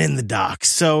 Not even in the docs.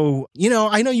 So,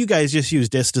 I know you guys just use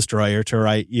Disk Destroyer to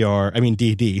write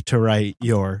DD to write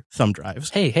your thumb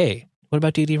drives. Hey, what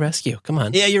about DD Rescue? Come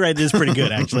on. Yeah, you're right. It is pretty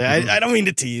good, actually. I don't mean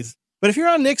to tease. But if you're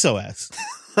on NixOS,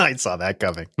 I saw that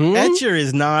coming. Etcher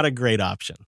is not a great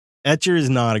option. Etcher is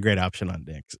not a great option on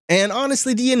Nix. And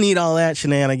honestly, do you need all that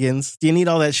shenanigans? Do you need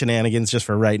all that shenanigans just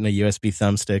for writing a USB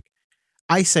thumbstick?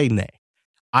 I say nay.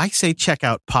 I say check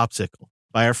out Popsicle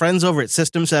by our friends over at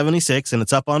System76, and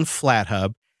it's up on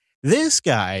FlatHub. This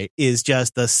guy is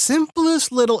just the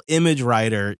simplest little image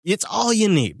writer. It's all you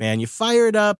need, man. You fire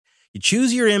it up, You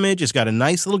choose your image. It's got a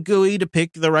nice little GUI to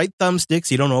pick the right thumbstick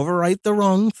so you don't overwrite the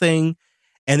wrong thing.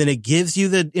 And then it gives you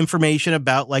the information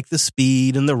about like the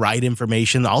speed and the right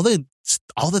information, all the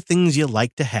things you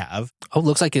like to have. Oh,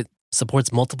 looks like it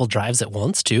supports multiple drives at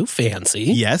once too. Fancy.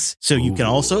 Yes. So you can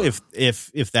also,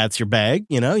 if that's your bag,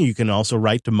 you can also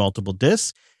write to multiple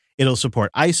disks. It'll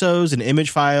support ISOs and image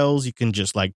files. You can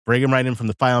just like bring them right in from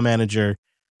the file manager.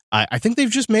 I think they've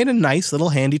just made a nice little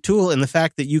handy tool. And the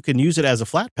fact that you can use it as a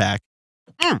flat pack,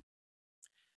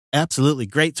 absolutely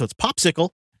great. So it's Popsicle.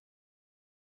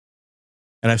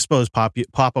 And I suppose Pop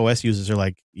OS users are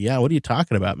like, yeah, what are you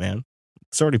talking about, man?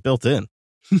 It's already built in.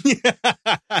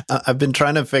 I've been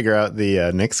trying to figure out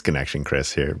the Nix connection,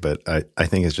 Chris, here, but I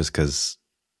think it's just because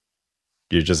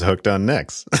you're just hooked on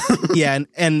Nix. Yeah,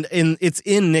 and it's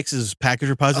in Nix's package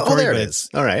repository. Oh, there it is.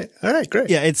 All right,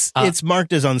 great. Yeah, it's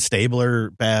marked as unstable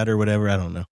or bad or whatever. I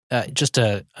don't know. Just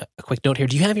a quick note here.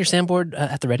 Do you have your Sandboard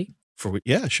at the ready?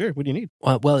 Yeah, sure. What do you need?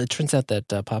 Well, it turns out that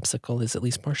Popsicle is at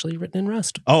least partially written in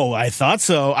Rust. Oh, I thought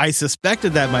so. I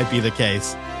suspected that might be the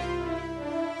case.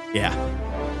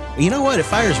 Yeah. You know what? It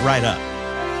fires right up.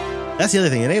 That's the other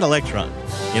thing. It ain't Electron,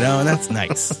 and that's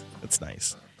nice. That's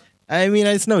nice. I mean,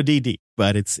 it's no DD,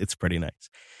 but it's pretty nice.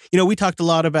 We talked a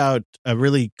lot about a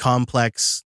really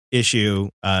complex issue.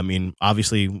 I mean,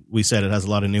 obviously, we said it has a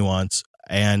lot of nuance.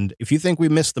 And if you think we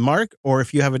missed the mark, or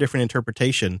if you have a different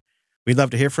interpretation, we'd love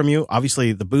to hear from you.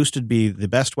 Obviously, the boost would be the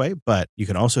best way, but you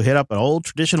can also hit up an old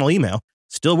traditional email.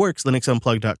 Still works,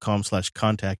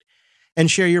 linuxunplugged.com/contact,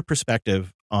 and share your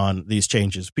perspective on these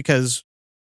changes, because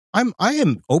I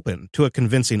am open to a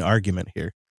convincing argument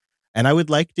here, and I would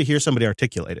like to hear somebody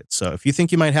articulate it. So if you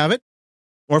think you might have it,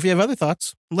 or if you have other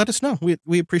thoughts, let us know.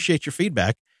 We appreciate your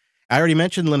feedback. I already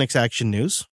mentioned Linux Action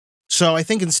News, so I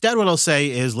think instead what I'll say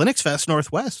is Linux Fest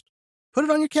Northwest. Put it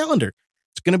on your calendar.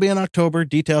 It's going to be in October.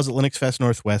 Details at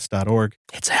linuxfestnorthwest.org.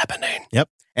 It's happening. Yep.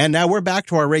 And now we're back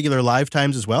to our regular live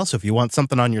times as well. So if you want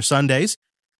something on your Sundays,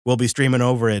 we'll be streaming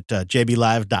over at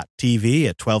jblive.tv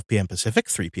at 12 p.m. Pacific,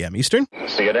 3 p.m. Eastern.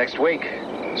 See you next week.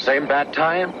 Same bad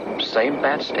time, same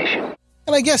bad station.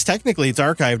 And I guess technically it's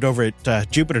archived over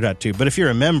at Jupiter.tube. But if you're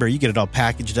a member, you get it all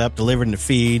packaged up, delivered in a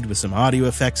feed with some audio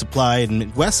effects applied.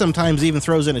 And Wes sometimes even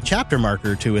throws in a chapter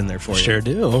marker or two in there for you. Sure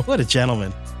do. What a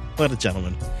gentleman. What a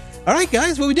gentleman. All right,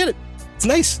 guys. Well, we did it. It's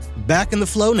nice. Back in the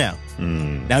flow now.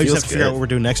 Now we just have to figure out what we're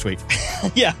doing next week.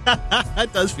 Yeah,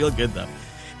 it does feel good, though.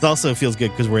 It also feels good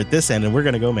because we're at this end and we're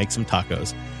going to go make some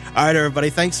tacos. All right, everybody.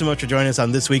 Thanks so much for joining us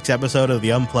on this week's episode of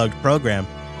the Unplugged program.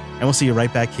 And we'll see you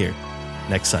right back here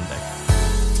next Sunday.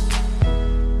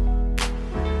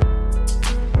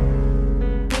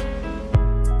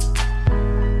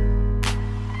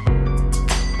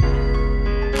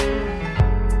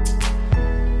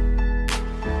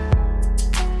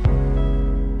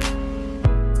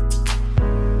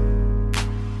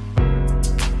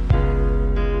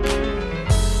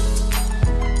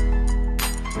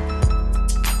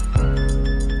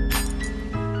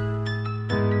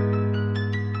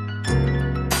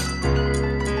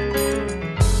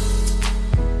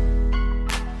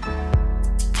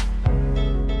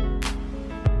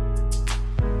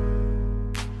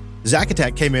 Zack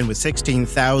Attack came in with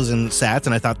 16,000 sats,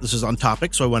 and I thought this was on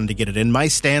topic, so I wanted to get it in. My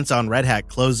stance on Red Hat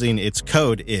closing its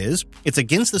code is it's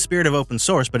against the spirit of open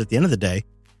source, but at the end of the day,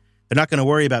 they're not going to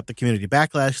worry about the community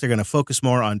backlash. They're going to focus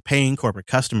more on paying corporate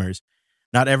customers,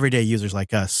 not everyday users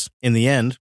like us. In the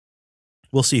end,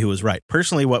 we'll see who is right.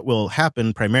 Personally, what will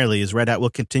happen primarily is Red Hat will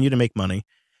continue to make money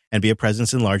and be a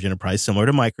presence in large enterprise, similar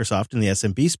to Microsoft in the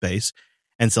SMB space,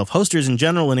 and self-hosters and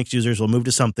general Linux users will move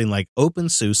to something like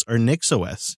OpenSUSE or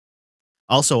NixOS.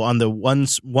 Also, on the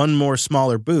one more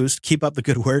smaller boost, keep up the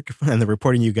good work and the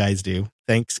reporting you guys do.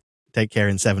 Thanks. Take care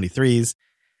in 73s.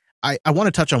 I want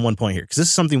to touch on one point here, because this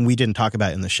is something we didn't talk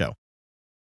about in the show.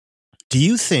 Do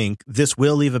you think this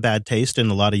will leave a bad taste in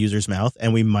a lot of users' mouth,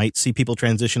 and we might see people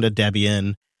transition to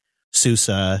Debian,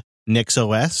 SUSE,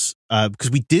 NixOS?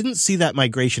 Because we didn't see that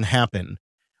migration happen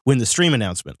when the stream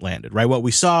announcement landed, right? What we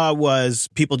saw was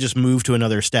people just move to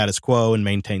another status quo and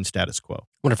maintain status quo. I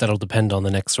wonder if that'll depend on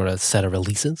the next sort of set of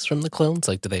releases from the clones.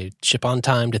 Like, do they ship on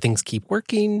time? Do things keep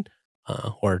working?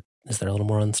 Or is there a little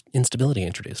more instability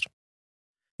introduced?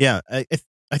 Yeah, I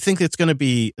think it's going to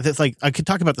be, it's like, I could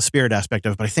talk about the spirit aspect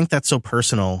of it, but I think that's so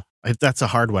personal. That's a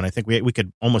hard one. I think we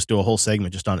could almost do a whole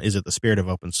segment just on, is it the spirit of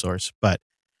open source? But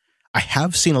I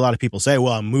have seen a lot of people say,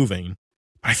 well, I'm moving.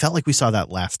 But I felt like we saw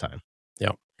that last time.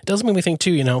 Yeah. It does make me think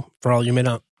too, for all you may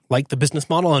not like the business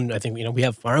model, and I think, we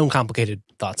have our own complicated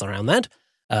thoughts around that.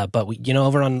 But we,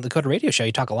 over on the Coder Radio Show,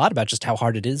 you talk a lot about just how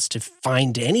hard it is to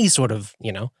find any sort of,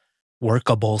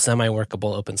 workable,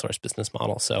 semi-workable open source business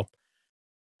model. So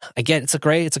I get it's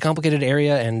a complicated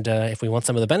area, and if we want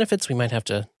some of the benefits, we might have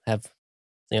to have,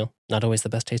 not always the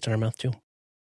best taste in our mouth too.